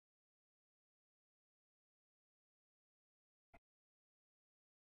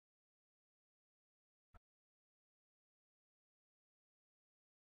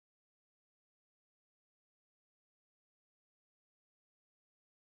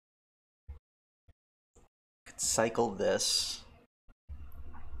 Could cycle this.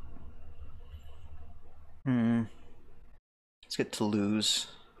 Let's get to lose.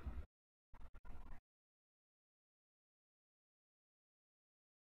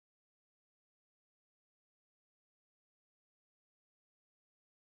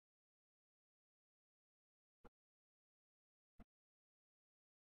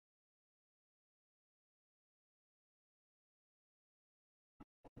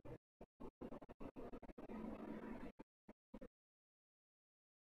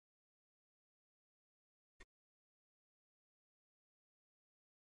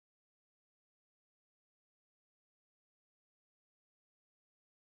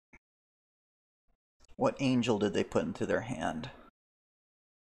 What angel did they put into their hand?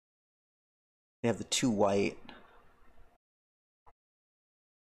 They have the 2 white.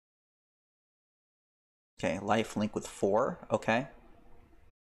 Okay, life link with 4. Okay.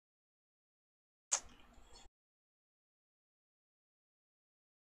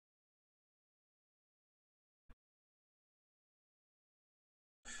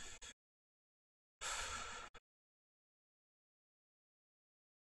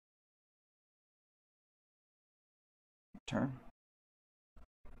 Turn.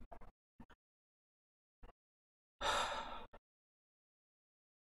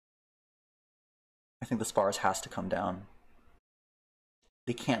 I think the spars has to come down.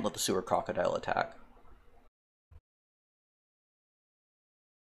 They can't let the sewer crocodile attack.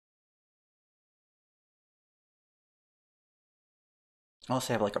 Unless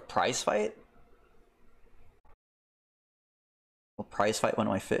they have like a prize fight. Will prize fight one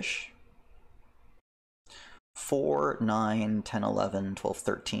of my fish? 4, 9, 10, 11, 12,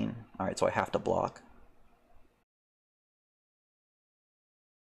 13. Alright, so I have to block.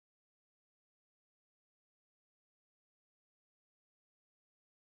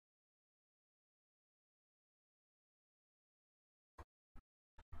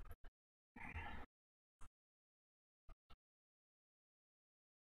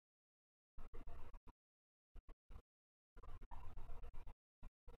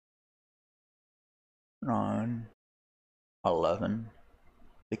 9, 11.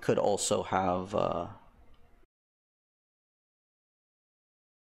 They could also have 4,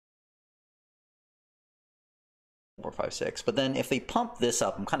 5, 6. But then if they pump this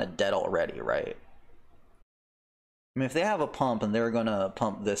up, I'm kind of dead already, right? I mean, if they have a pump and they're gonna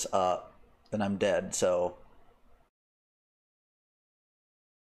pump this up, then I'm dead, so...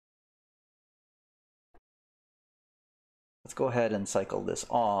 Let's go ahead and cycle this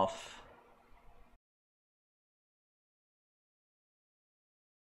off.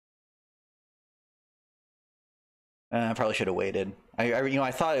 I probably should have waited.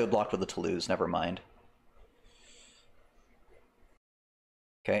 I thought it would block with the Toulouse. Never mind.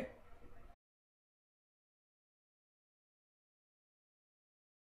 Okay.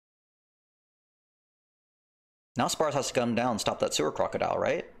 Now Spars has to come down and stop that sewer crocodile,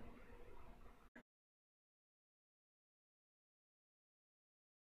 right?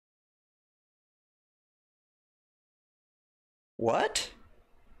 What?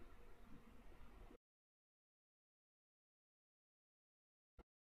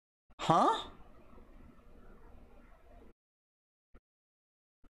 Huh?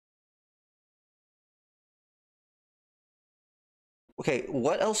 Okay,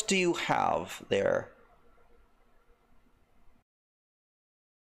 what else do you have there?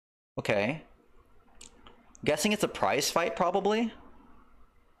 Okay. Guessing it's a prize fight, probably?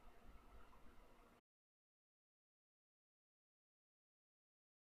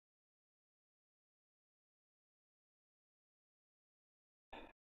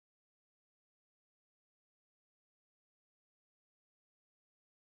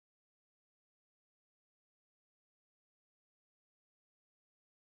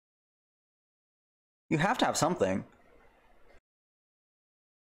 You have to have something.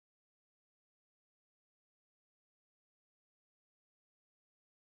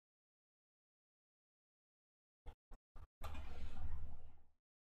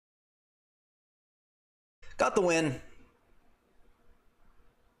 Got the win.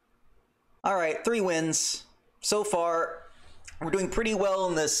 All right, 3 wins. So far, we're doing pretty well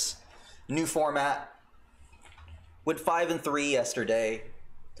in this new format. Went 5 and 3 yesterday,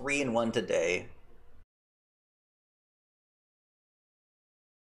 3 and 1 today.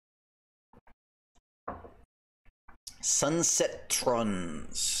 Sunset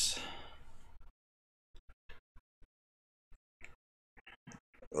Trons.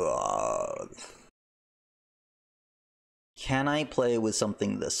 Can I play with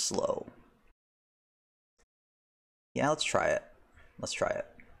something this slow? Yeah, let's try it. Let's try it.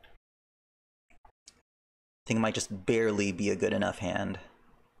 I think it might just barely be a good enough hand.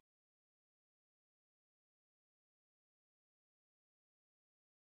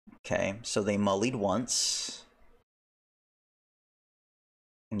 Okay, so they mullied once.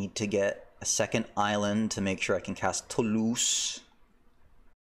 I need to get a second island to make sure I can cast Toulouse.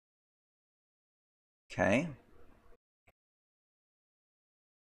 Okay.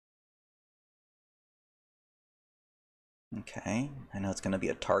 Okay, I know it's going to be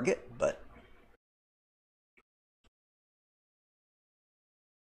a target, but...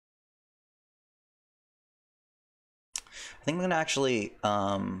 I think I'm going to actually...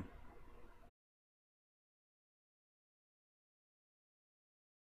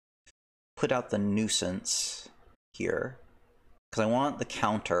 put out the nuisance here, because I want the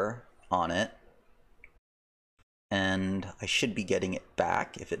counter on it, and I should be getting it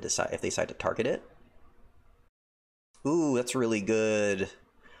back if they decide to target it. Ooh, that's really good.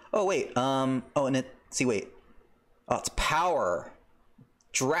 Oh wait, oh, and it, see, wait. Oh, it's power.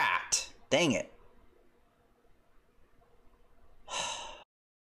 Drat. Dang it.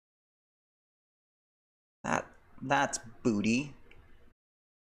 That's booty.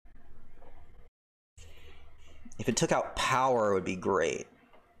 If it took out power, it would be great.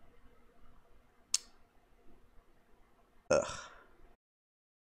 Ugh.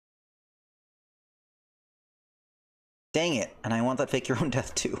 Dang it, and I want that fake your own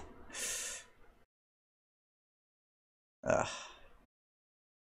death too. Ugh.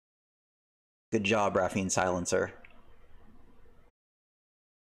 Good job, Raffine Silencer.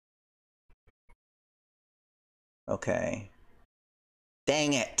 Okay.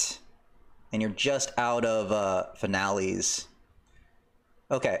 Dang it! And you're just out of finales.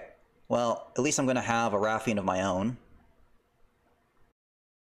 Okay, well, at least I'm gonna have a Raffine of my own.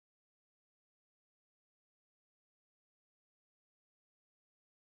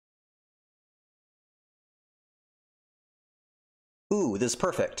 Ooh, this is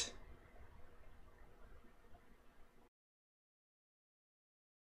perfect.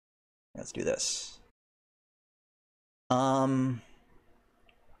 Let's do this.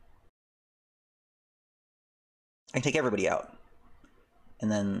 I can take everybody out.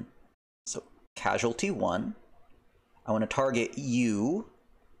 And then, so casualty 1. I want to target you.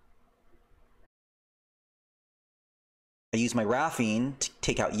 I use my Raphine to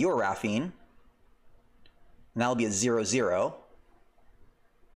take out your Raphine. And that'll be a 0/0.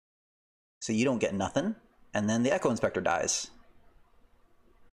 So you don't get nothing. And then the Echo Inspector dies.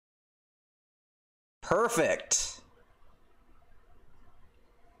 Perfect.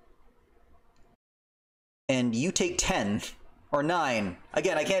 And you take 10 or 9.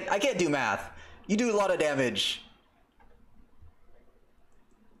 Again, I can't do math. You do a lot of damage.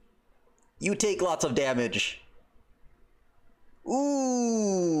 You take lots of damage.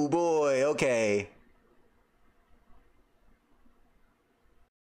 Ooh, boy, okay.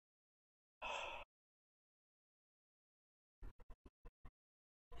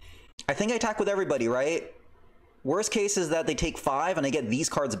 I think I attack with everybody, right? Worst case is that they take 5 and I get these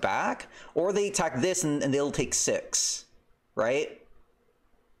cards back, or they attack this and they'll take 6, right?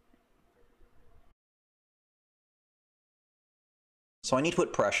 So I need to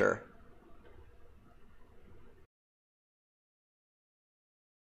put pressure.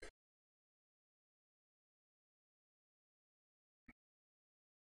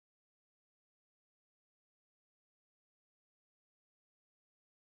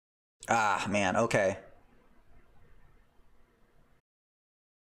 Ah, man, okay.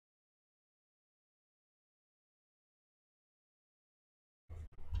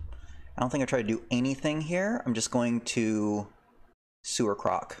 I don't think I try to do anything here. I'm just going to Sewer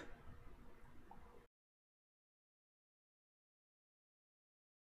Croc.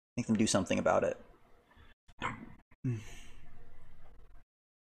 Make them do something about it.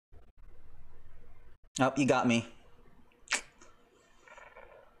 Oh, you got me.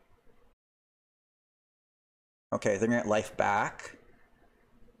 Okay, they're gonna get life back.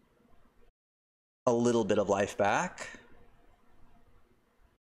 A little bit of life back.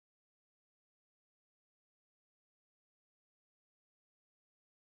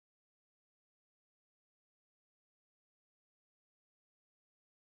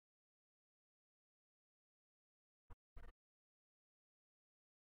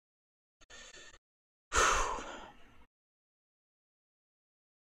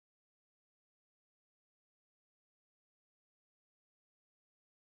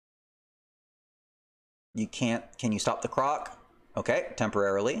 You can't. Can you stop the Croc? Okay,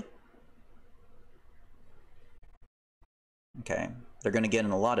 temporarily. Okay, they're gonna get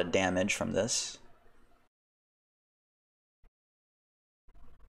in a lot of damage from this.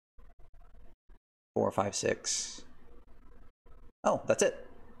 Four, 5, 6. Oh, that's it.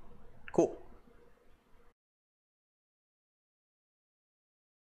 Cool.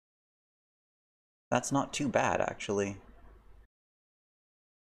 That's not too bad, actually.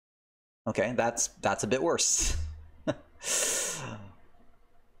 Okay, that's a bit worse.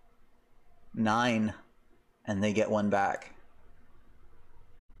 9, and they get 1 back.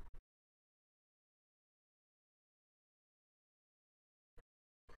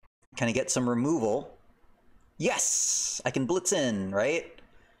 Can I get some removal? Yes! I can blitz in, right?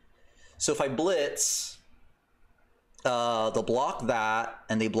 So if I blitz, they'll block that,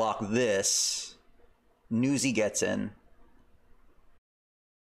 and they block this. Newsy gets in.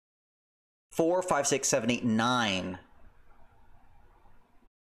 4, 5, 6, 7, 8, 9.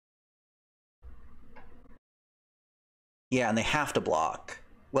 Yeah, and they have to block.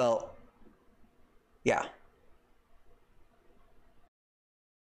 Well, yeah.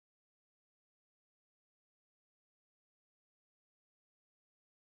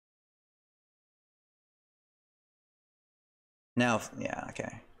 Now, yeah,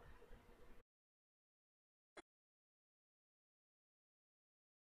 okay.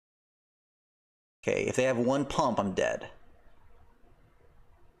 Okay, if they have 1 pump, I'm dead.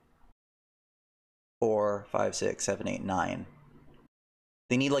 4, 5, 6, 7, 8, 9.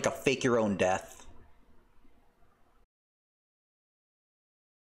 They need like a fake your own death.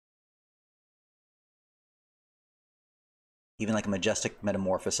 Even like a Majestic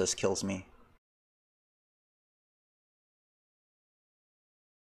Metamorphosis kills me.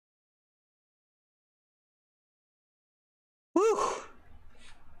 Woo!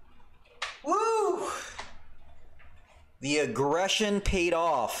 Woo! The aggression paid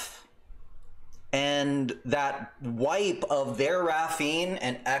off. And that wipe of their Raphine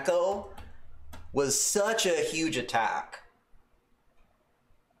and Echo was such a huge attack.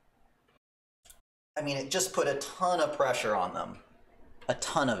 I mean, it just put a ton of pressure on them. A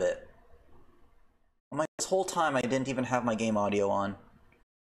ton of it. Oh my, this whole time I didn't even have my game audio on.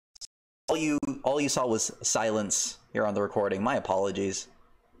 All you saw was silence here on the recording. My apologies.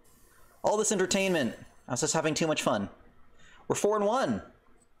 All this entertainment. I was just having too much fun. We're 4-1.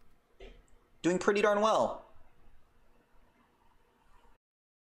 Doing pretty darn well.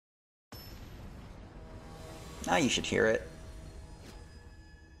 Now you should hear it.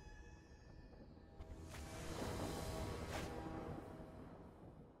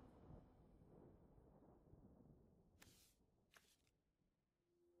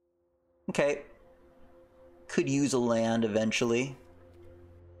 Okay. Could use a land eventually.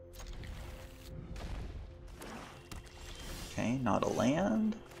 Okay, not a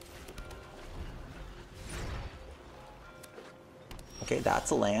land. Okay,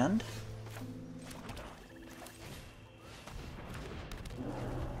 that's a land.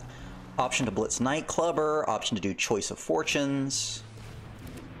 Option to blitz Nightclubber, option to do Choice of Fortunes.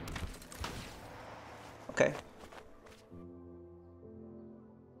 Okay.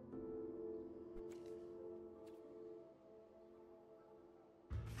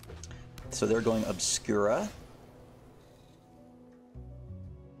 So they're going Obscura.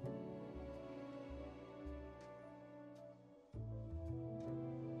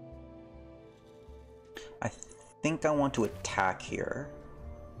 I think I want to attack here.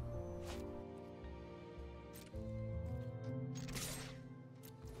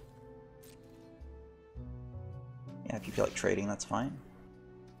 Yeah, if you feel like trading, that's fine.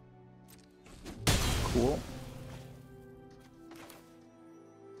 Cool.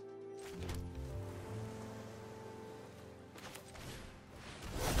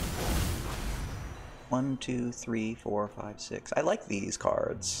 One, two, three, four, five, six. I like these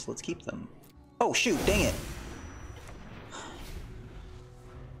cards. Let's keep them. Oh, shoot, dang it.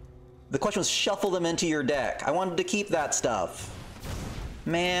 The question was shuffle them into your deck. I wanted to keep that stuff.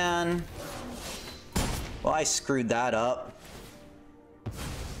 Man. Well, I screwed that up.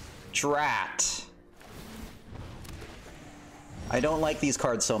 Drat. I don't like these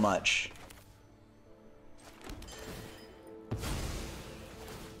cards so much.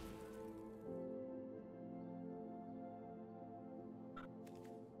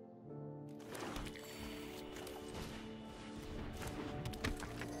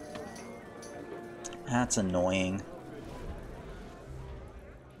 That's annoying.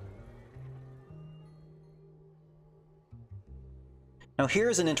 Now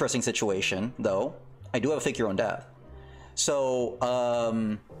here's an interesting situation, though. I do have a Fake Your Own Death. So,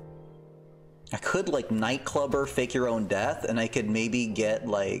 I could, like, Nightclubber Fake Your Own Death, and I could maybe get,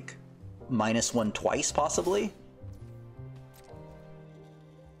 like, -1 twice, possibly?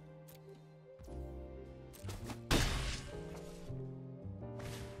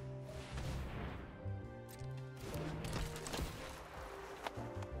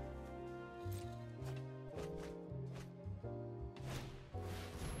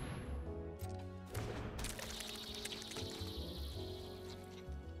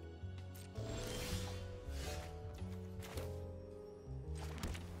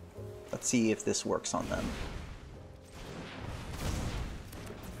 Let's see if this works on them.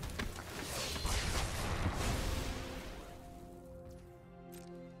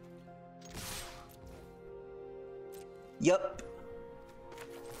 Yup.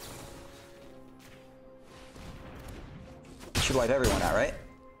 Should wipe everyone out, right?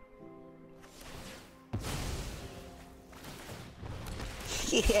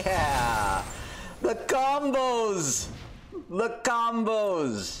 Yeah! The combos! The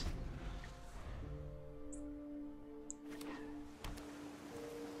combos!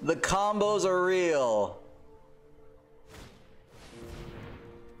 The combos are real.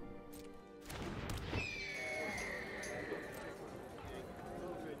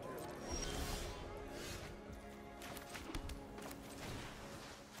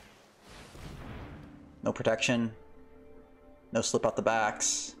 No protection. No slip out the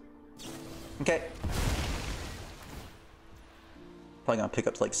backs. Okay. Probably gonna pick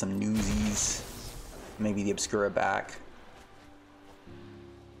up like some newsies. Maybe the Obscura back.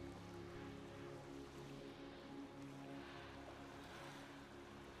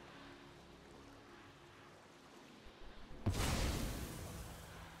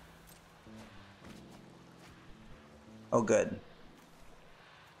 Oh, good.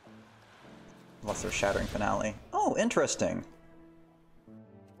 Lost their Shattering Finale. Oh, interesting.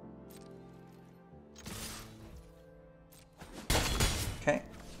 Okay.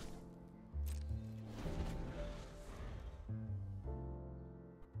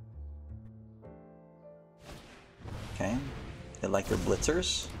 Okay. They like their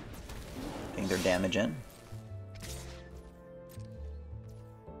blitzers. Getting their damage in.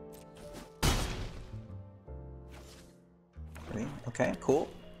 Okay, cool.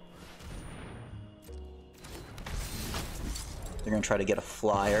 They're gonna try to get a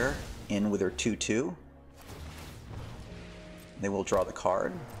flyer in with their 2/2. They will draw the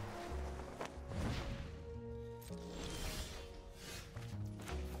card.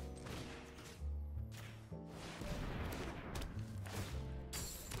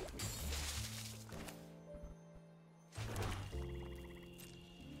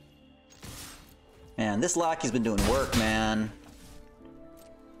 Man, this lackey's been doing work, man.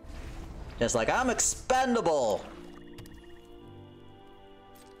 Just like, I'm expendable!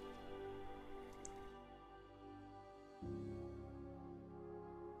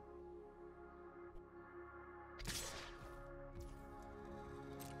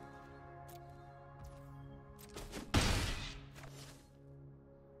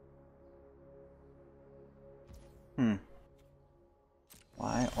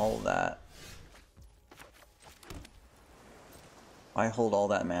 Why all that? Why hold all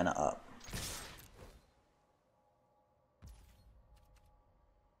that mana up?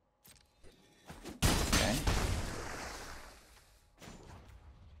 Okay.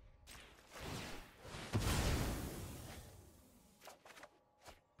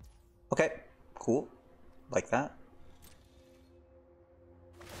 Okay, cool. Like that.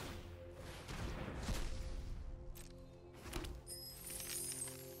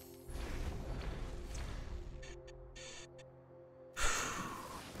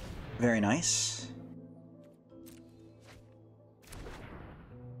 Very nice.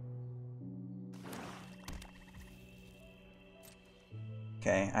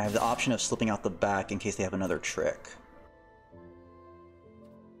 Okay, I have the option of slipping out the back in case they have another trick.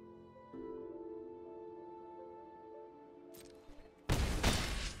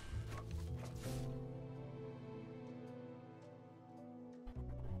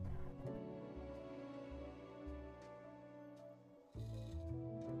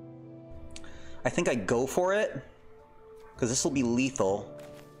 I think I go for it, because this will be lethal.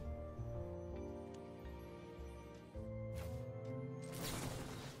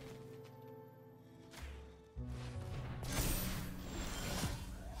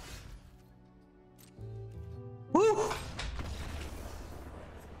 Woo!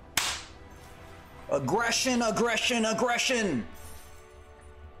 Aggression, aggression, aggression!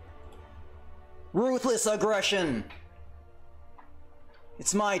 Ruthless aggression!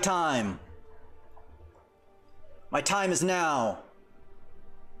 It's my time. My time is now.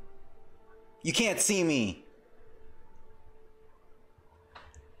 You can't see me.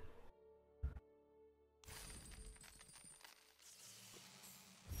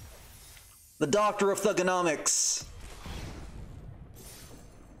 The Doctor of Thugonomics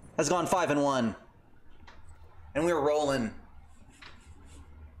has gone 5-1. And we're rolling.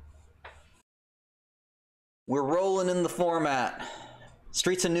 We're rolling in the format.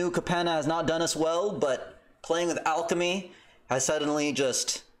 Streets of New Capenna has not done us well, but playing with Alchemy has suddenly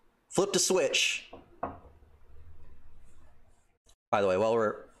just flipped a switch. By the way, while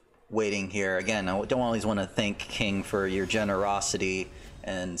we're waiting here, again, I don't always want to thank King for your generosity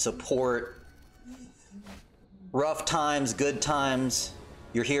and support. Rough times, good times,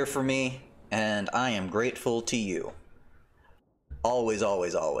 you're here for me, and I am grateful to you. Always,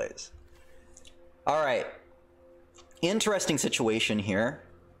 always, always. All right. Interesting situation here.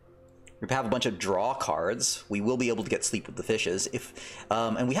 We have a bunch of draw cards. We will be able to get Sleep with the Fishes,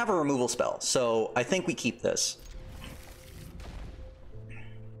 and we have a removal spell, so I think we keep this.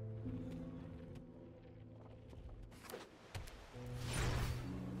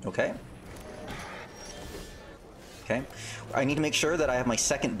 Okay. Okay. I need to make sure that I have my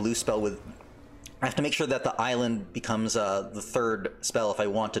second blue spell with... I have to make sure that the island becomes the third spell if I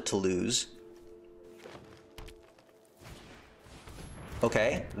want it to lose.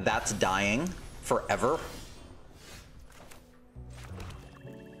 Okay, that's dying forever.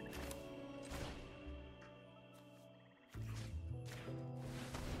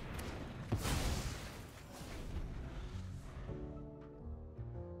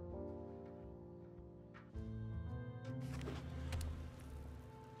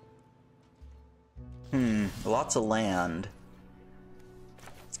 Lots of land.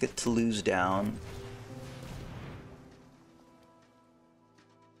 Let's get Toulouse down.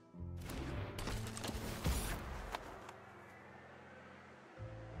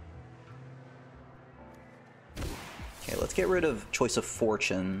 Okay, let's get rid of Choice of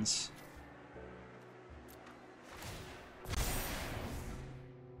Fortunes.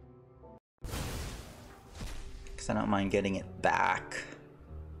 Because I don't mind getting it back.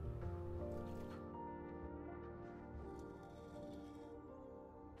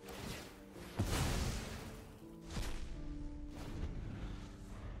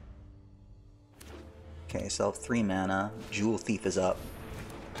 Okay, so I'll have 3 mana. Jewel Thief is up.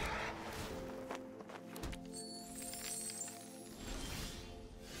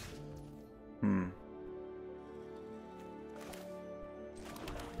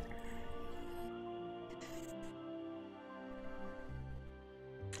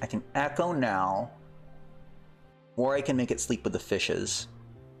 I can echo now, or I can make it sleep with the fishes.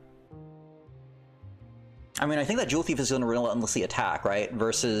 I mean, I think that Jewel Thief is going to relentlessly attack, right?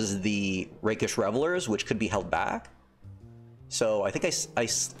 Versus the Rakish Revelers, which could be held back. So I think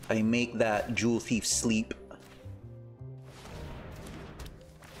I make that Jewel Thief sleep.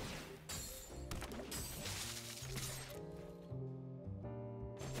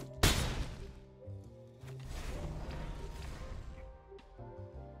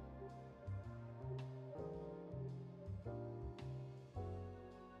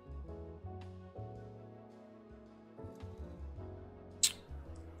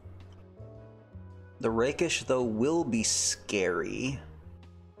 The Rakish, though, will be scary.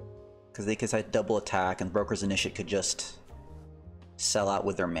 Because they could double attack, and Broker's Initiate could just sell out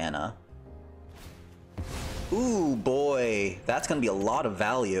with their mana. Ooh, boy. That's going to be a lot of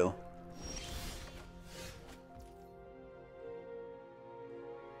value.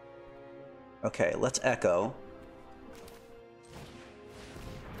 Okay, let's Echo.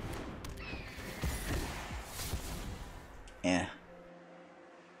 Eh.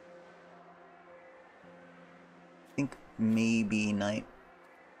 I think maybe Night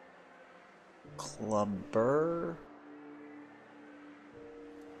Clubber.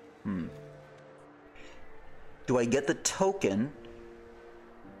 Do I get the token?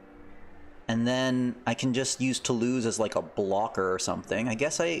 And then I can just use Toulouse as like a blocker or something. I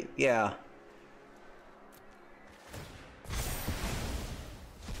guess yeah.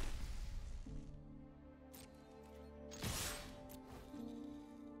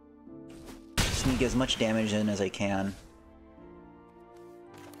 Sneak as much damage in as I can.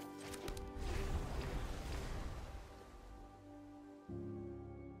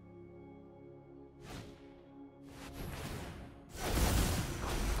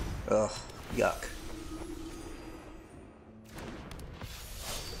 Ugh, yuck.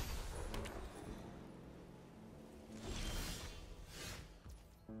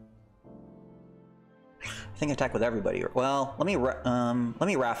 I think I attack with everybody. Well, let me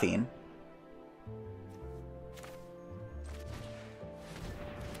Raffine.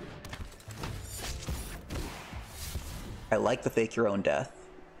 I like the fake your own death.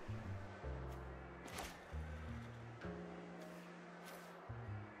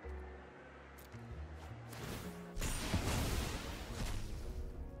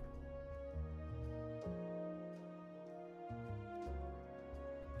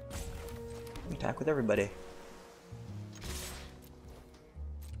 We attack with everybody.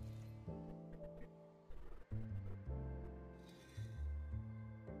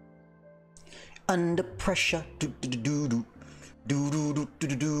 Under pressure,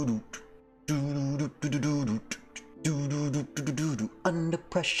 under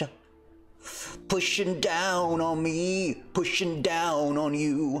pressure, pushing down on me, pushing down on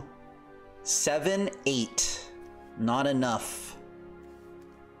you. 7, 8, not enough.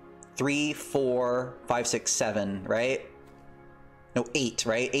 3, 4, 5, 6, 7, right? No, 8,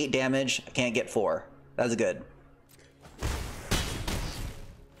 right? 8 damage. I can't get 4. That's good.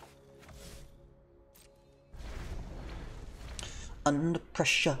 Under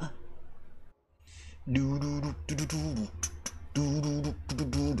pressure.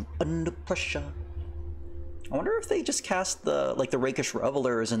 Under pressure. I wonder if they just cast the Rakish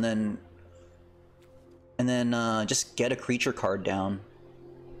Revelers and then just get a creature card down.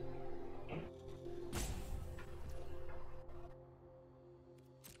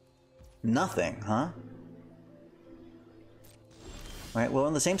 Nothing, huh? Alright, well,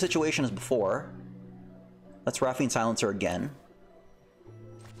 in the same situation as before. Let's Raffine Silencer again.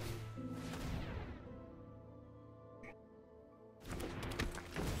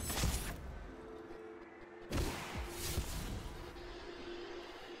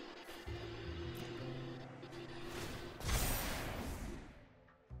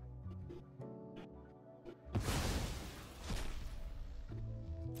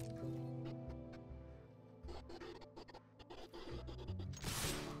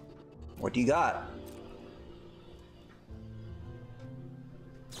 What do you got?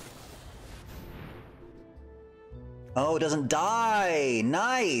 Oh, it doesn't die!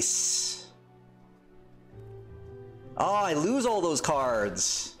 Nice! Oh, I lose all those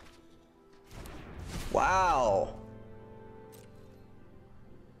cards! Wow!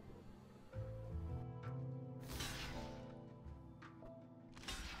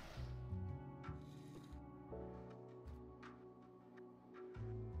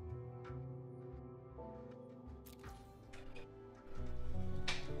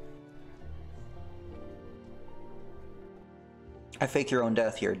 I fake your own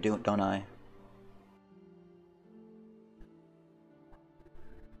death here, don't I?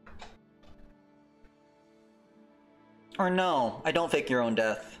 Or no, I don't fake your own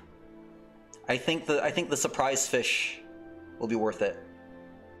death. I think the surprise fish will be worth it.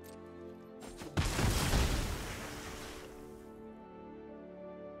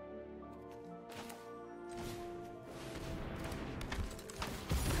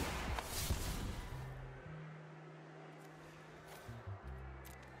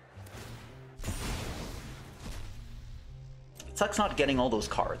 It sucks not getting all those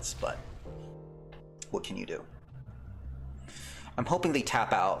cards, but what can you do? I'm hoping they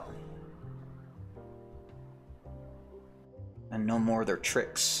tap out. And no more of their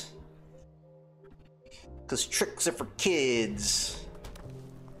tricks. Because tricks are for kids.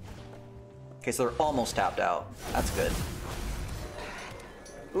 Okay, so they're almost tapped out. That's good.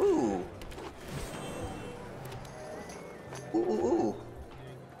 Ooh. Ooh, ooh, ooh.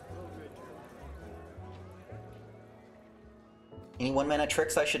 Any 1-mana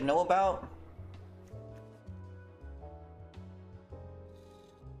tricks I should know about?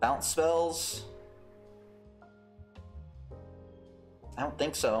 Bounce spells? I don't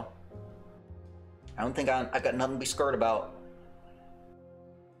think so. I don't think I got nothing to be scared about.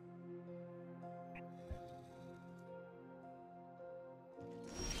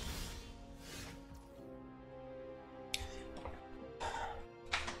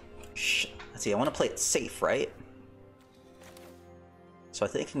 Let's see, I want to play it safe, right? So I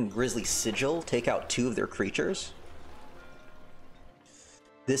think I can Grizzly Sigil take out 2 of their creatures.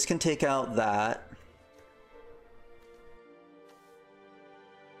 This can take out that.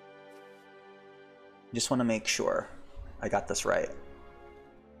 Just want to make sure I got this right.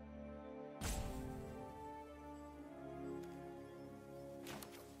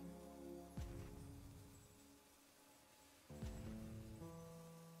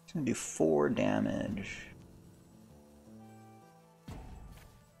 It's going to do 4 damage.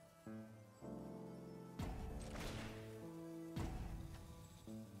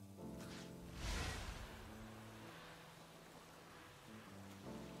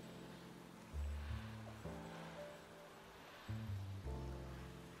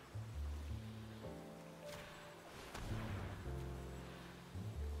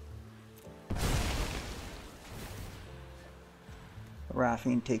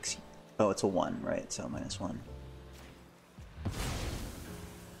 Raffine takes... Oh, it's a 1, right? So -1.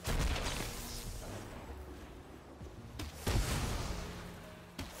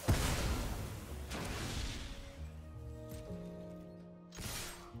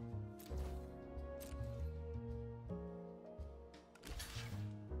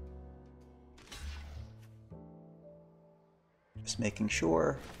 Just making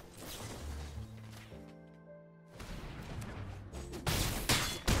sure.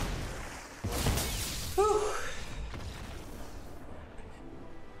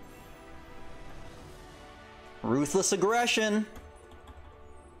 Ruthless aggression.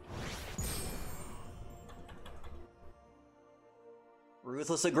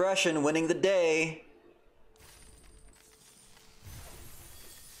 Ruthless aggression winning the day.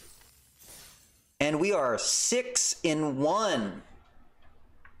 And we are 6-1.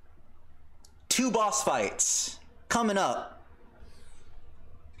 2 boss fights coming up.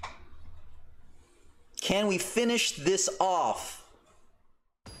 Can we finish this off?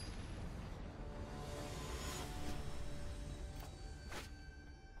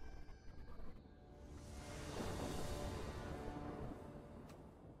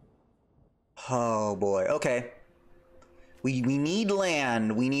 Oh boy, okay. We need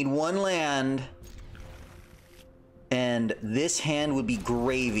land. We need 1 land. And this hand would be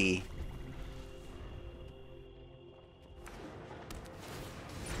gravy.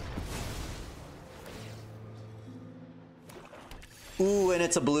 Ooh, and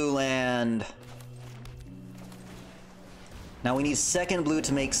it's a blue land. Now we need 2nd blue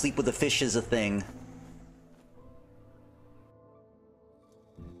to make Sleep with the Fishes a thing.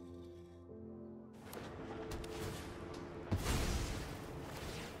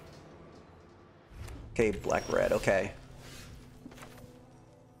 Okay, black-red, okay.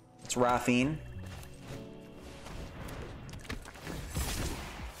 It's Raffine.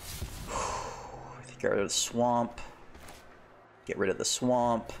 Get rid of the swamp. Get rid of the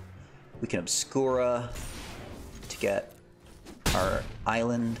swamp. We can Obscura to get our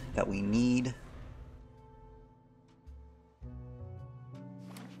island that we need.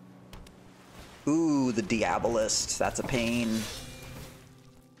 Ooh, the Diabolist. That's a pain.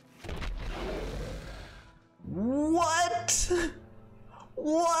 What?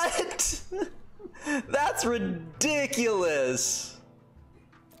 What? That's ridiculous.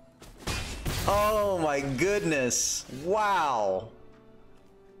 Oh my goodness. Wow.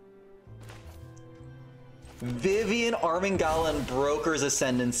 Vivian Armingala Broker's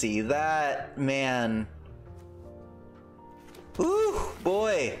Ascendancy. That, man. Ooh,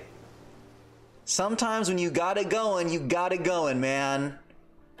 boy. Sometimes when you got it going, man.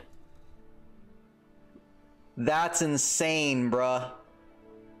 That's insane, bruh.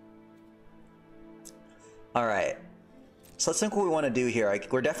 Alright. So let's think what we want to do here.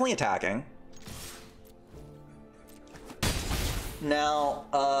 We're definitely attacking.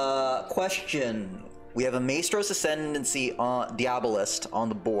 Now, question. We have a Maestro's Ascendancy on Diabolist on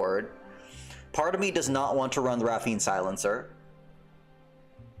the board. Part of me does not want to run the Raffine Silencer.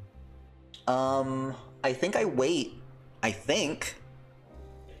 I think I wait. I think.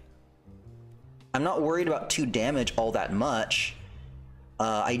 I'm not worried about 2 damage all that much.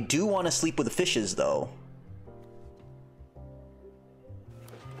 I do want to sleep with the fishes, though.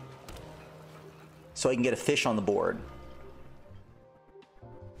 So I can get a fish on the board.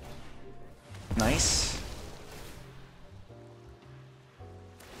 Nice.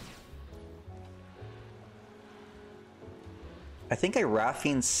 I think I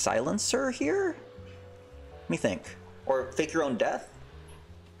Raffine Silencer here? Let me think. Or fake your own death?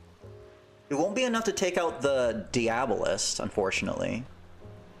 It won't be enough to take out the Diabolist, unfortunately.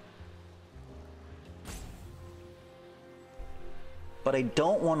 But I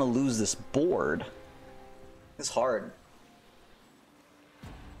don't want to lose this board. It's hard.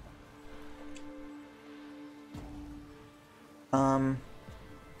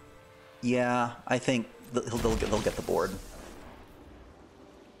 Yeah, I think they'll get the board.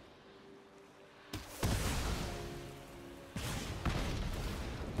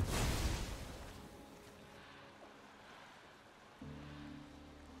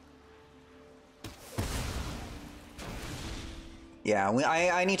 Yeah,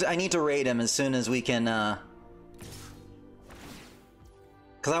 I need to raid him as soon as we can,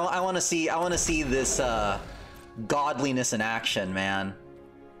 because I want to see this godliness in action, man.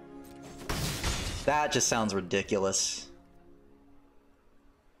 That just sounds ridiculous.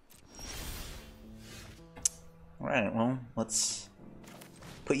 All right, well, let's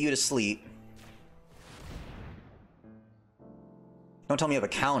put you to sleep. Don't tell me you have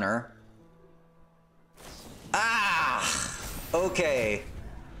a counter. Ah! Okay.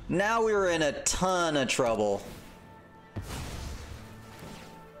 Now we're in a ton of trouble.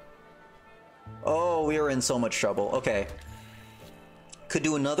 Oh, we are in so much trouble. Okay. Could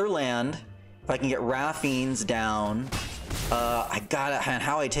do another land. If I can get Raffines down. I gotta...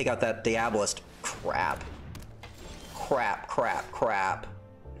 How I take out that Diabolist? Crap. Crap, crap, crap.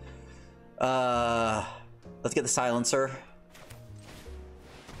 Let's get the Silencer.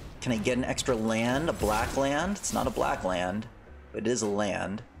 Can I get an extra land? A black land? It's not a black land. But it is a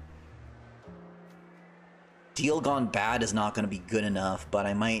land. Deal Gone Bad is not going to be good enough, but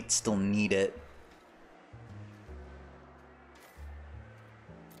I might still need it.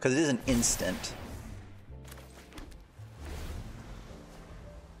 Because it is an instant.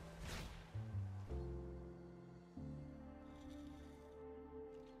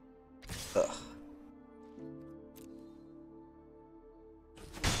 Ugh.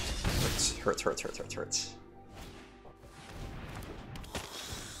 Hurts.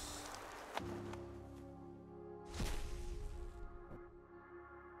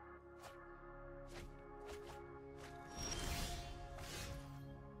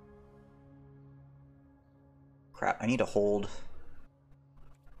 Crap, I need to hold.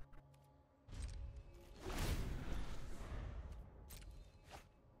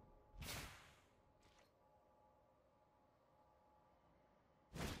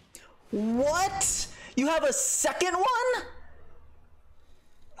 What? You have a second one?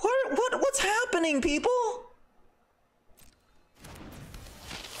 What's happening, people?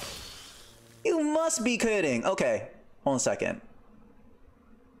 You must be kidding. Okay, hold on a second.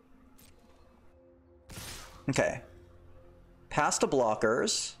 Okay. Pass to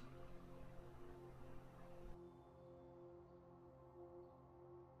blockers.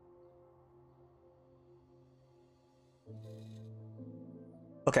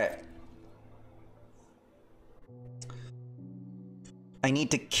 Okay. I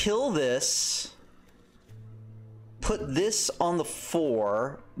need to kill this. Put this on the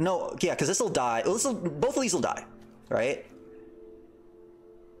 4. No, yeah, because this will die. Both of these will die, right?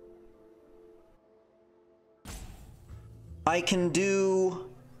 I can do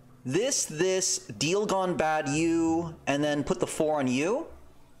this, Deal Gone Bad you, and then put the 4 on you.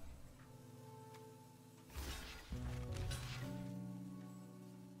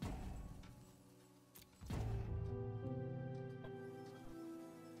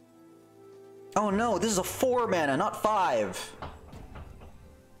 Oh no, this is a 4 mana, not 5.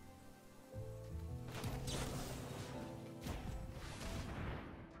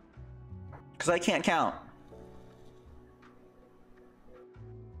 Because I can't count.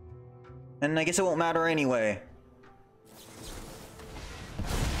 And I guess it won't matter anyway.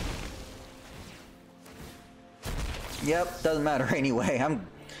 Yep, doesn't matter anyway. I'm...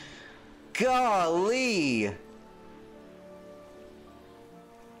 Golly!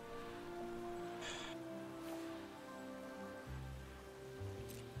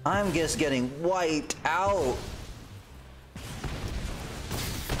 I'm just getting wiped out.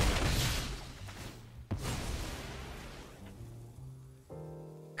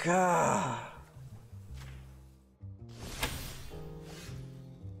 God.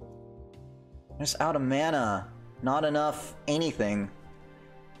 Just out of mana. Not enough anything.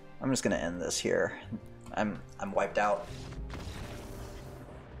 I'm just gonna end this here. I'm wiped out.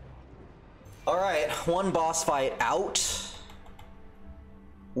 Alright, one boss fight out.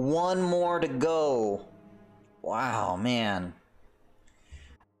 One more to go. Wow, man.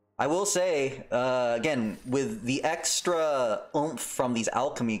 I will say, again, with the extra oomph from these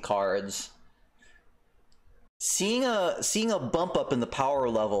alchemy cards, seeing a bump up in the power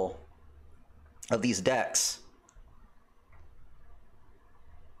level of these decks.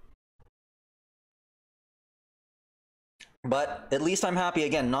 But at least I'm happy,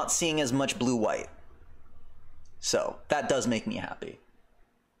 again, not seeing as much blue-white. So, that does make me happy.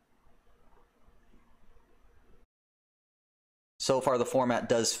 So far, the format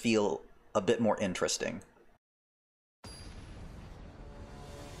does feel a bit more interesting.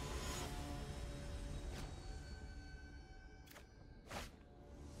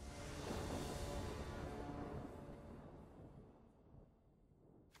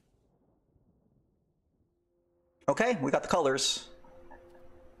 Okay, we got the colors.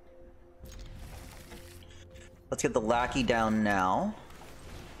 Let's get the lackey down now.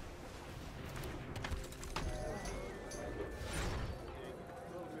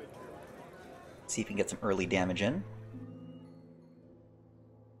 See if we can get some early damage in.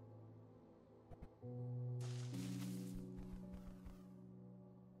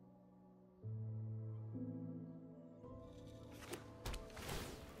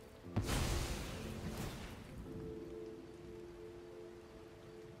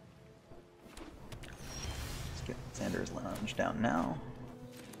 Let's get Xander's Lounge down now.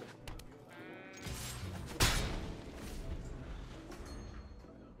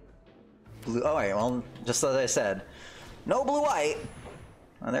 Blue, oh, wait, well, just as I said, no blue-white.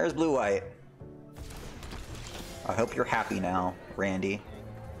 Oh, there's blue-white. I hope you're happy now, Randy.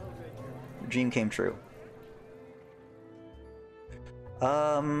 Your dream came true.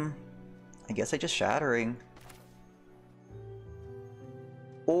 I guess I just Shattering.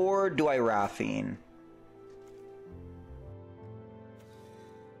 Or do I Raffine?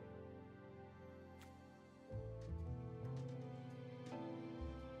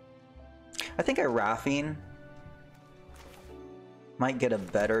 I think I Raffine. Might get a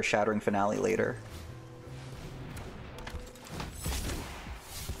better Shattering Finale later.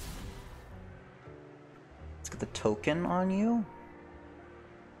 Let's get the token on you.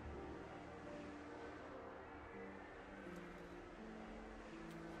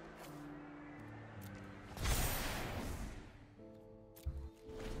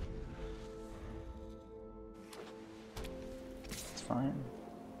 It's fine.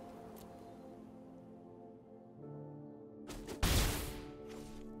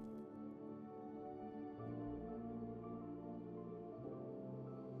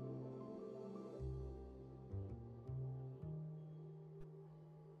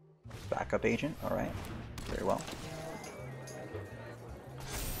 Backup agent, alright. Very well.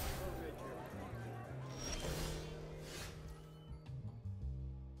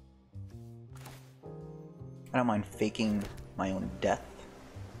 I don't mind faking my own death.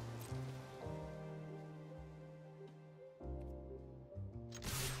 If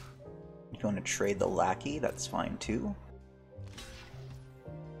you want to trade the lackey, that's fine too.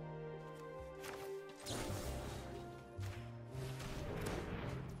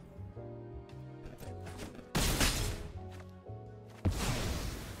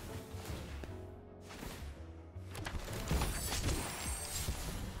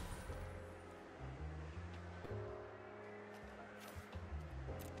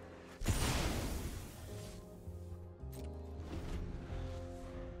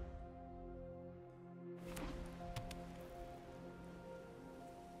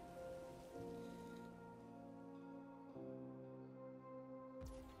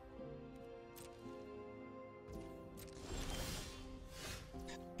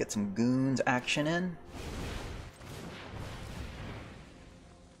 Get some goons action in.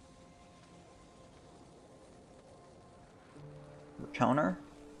 Counter?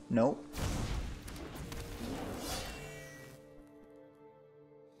 Nope.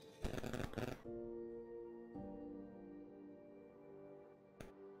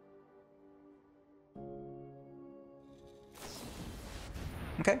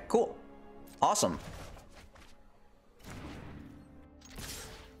 Okay, cool. Awesome.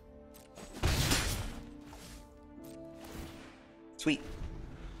 Sweet.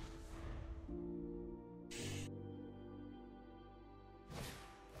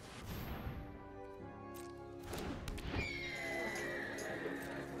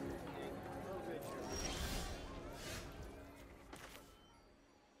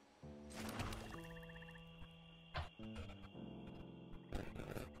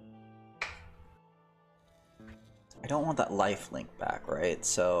 I don't want that life link back, right?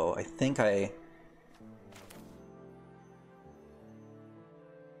 So I think I...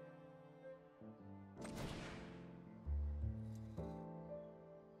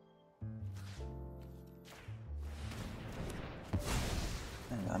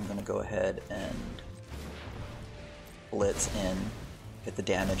 I'm gonna go ahead and blitz in, get the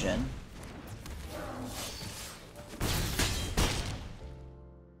damage in.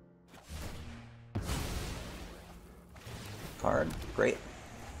 Card, great.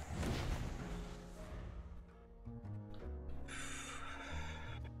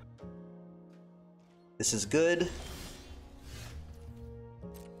 This is good.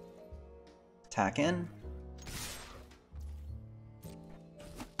 Attack in.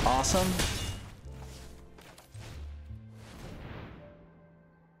 Awesome.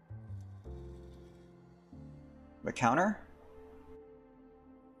 A counter.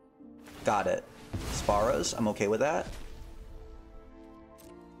 Got it. Sparrows, I'm okay with that.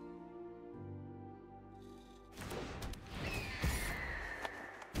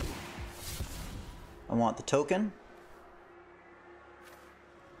 I want the token.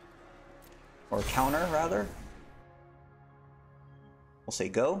 Or counter, rather. We'll say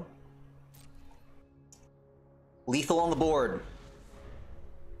go. Lethal on the board.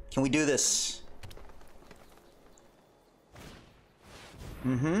 Can we do this?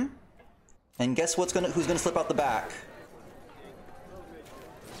 Mm-hmm. And guess who's gonna slip out the back?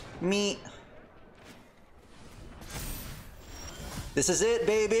 Me. This is it,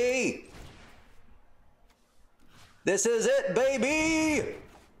 baby! This is it, baby!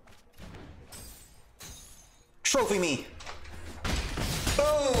 Trophy me!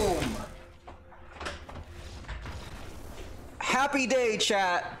 Boom! Happy day,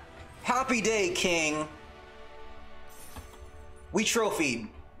 chat. Happy day, King. We trophied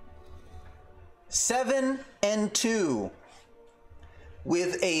 7-2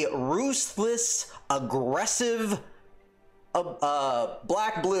 with a ruthless, aggressive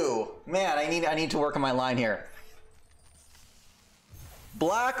black-blue. Man, I need to work on my line here.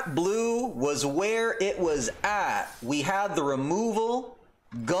 Black-blue was where it was at. We had the removal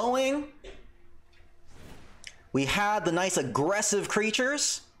going. We had the nice aggressive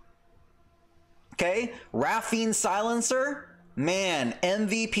creatures. Okay, Raffine Silencer, man,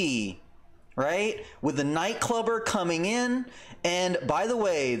 MVP, right? With the Nightclubber coming in. And by the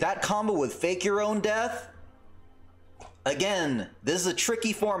way, that combo with Fake Your Own Death, again, this is a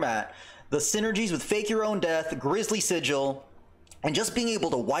tricky format. The synergies with Fake Your Own Death, Grisly Sigil, and just being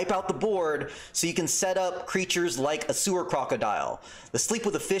able to wipe out the board so you can set up creatures like a Sewer Crocodile. The Sleep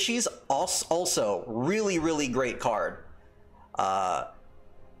with the Fishies, also really, really great card.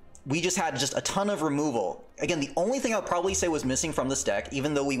 We just had a ton of removal. Again, the only thing I would probably say was missing from this deck,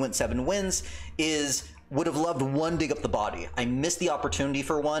 even though we went 7 wins, is would have loved one Dig Up the Body. I missed the opportunity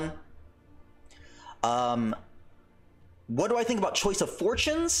for one. What do I think about Choice of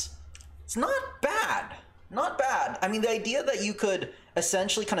Fortunes? It's not bad. Not bad. I mean, the idea that you could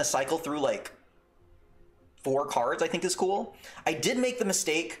essentially kind of cycle through like 4 cards, I think is cool. I did make the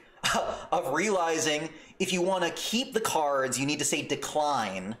mistake of realizing if you want to keep the cards, you need to say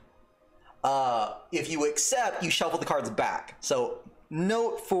decline. If you accept, you shuffle the cards back. So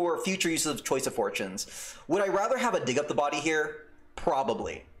note for future use of Choice of Fortunes. Would I rather have a Dig Up the Body here?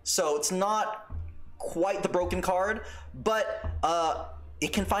 Probably. So it's not quite the broken card, but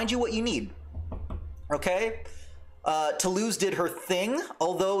it can find you what you need. Okay? Toulouse did her thing,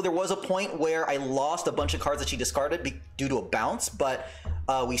 although there was a point where I lost a bunch of cards that she discarded due to a bounce, but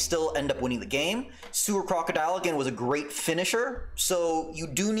we still end up winning the game. Sewer Crocodile, again, was a great finisher, so you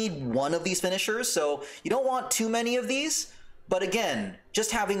do need one of these finishers, so you don't want too many of these, but again,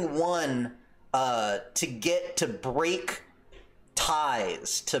 just having one to get to break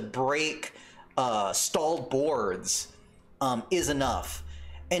ties, to break stalled boards is enough.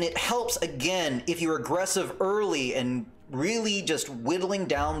 And it helps, again, if you're aggressive early and really just whittling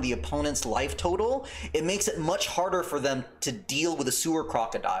down the opponent's life total, it makes it much harder for them to deal with a Sewer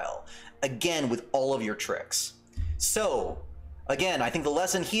Crocodile, again, with all of your tricks. So, again, I think the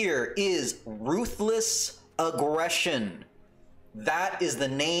lesson here is ruthless aggression. That is the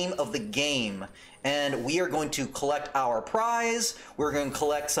name of the game. And we are going to collect our prize. We're going to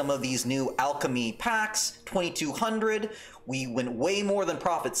collect some of these new Alchemy packs, 2,200. We went way more than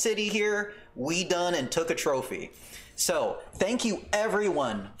Prophet City here. We done and took a trophy. So thank you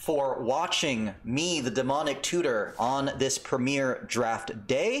everyone for watching me, the Demonic Tutor, on this premiere draft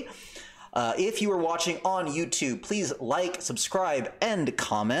day. If you are watching on YouTube, please like, subscribe, and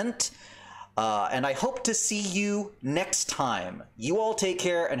comment. And I hope to see you next time. You all take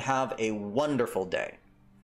care and have a wonderful day.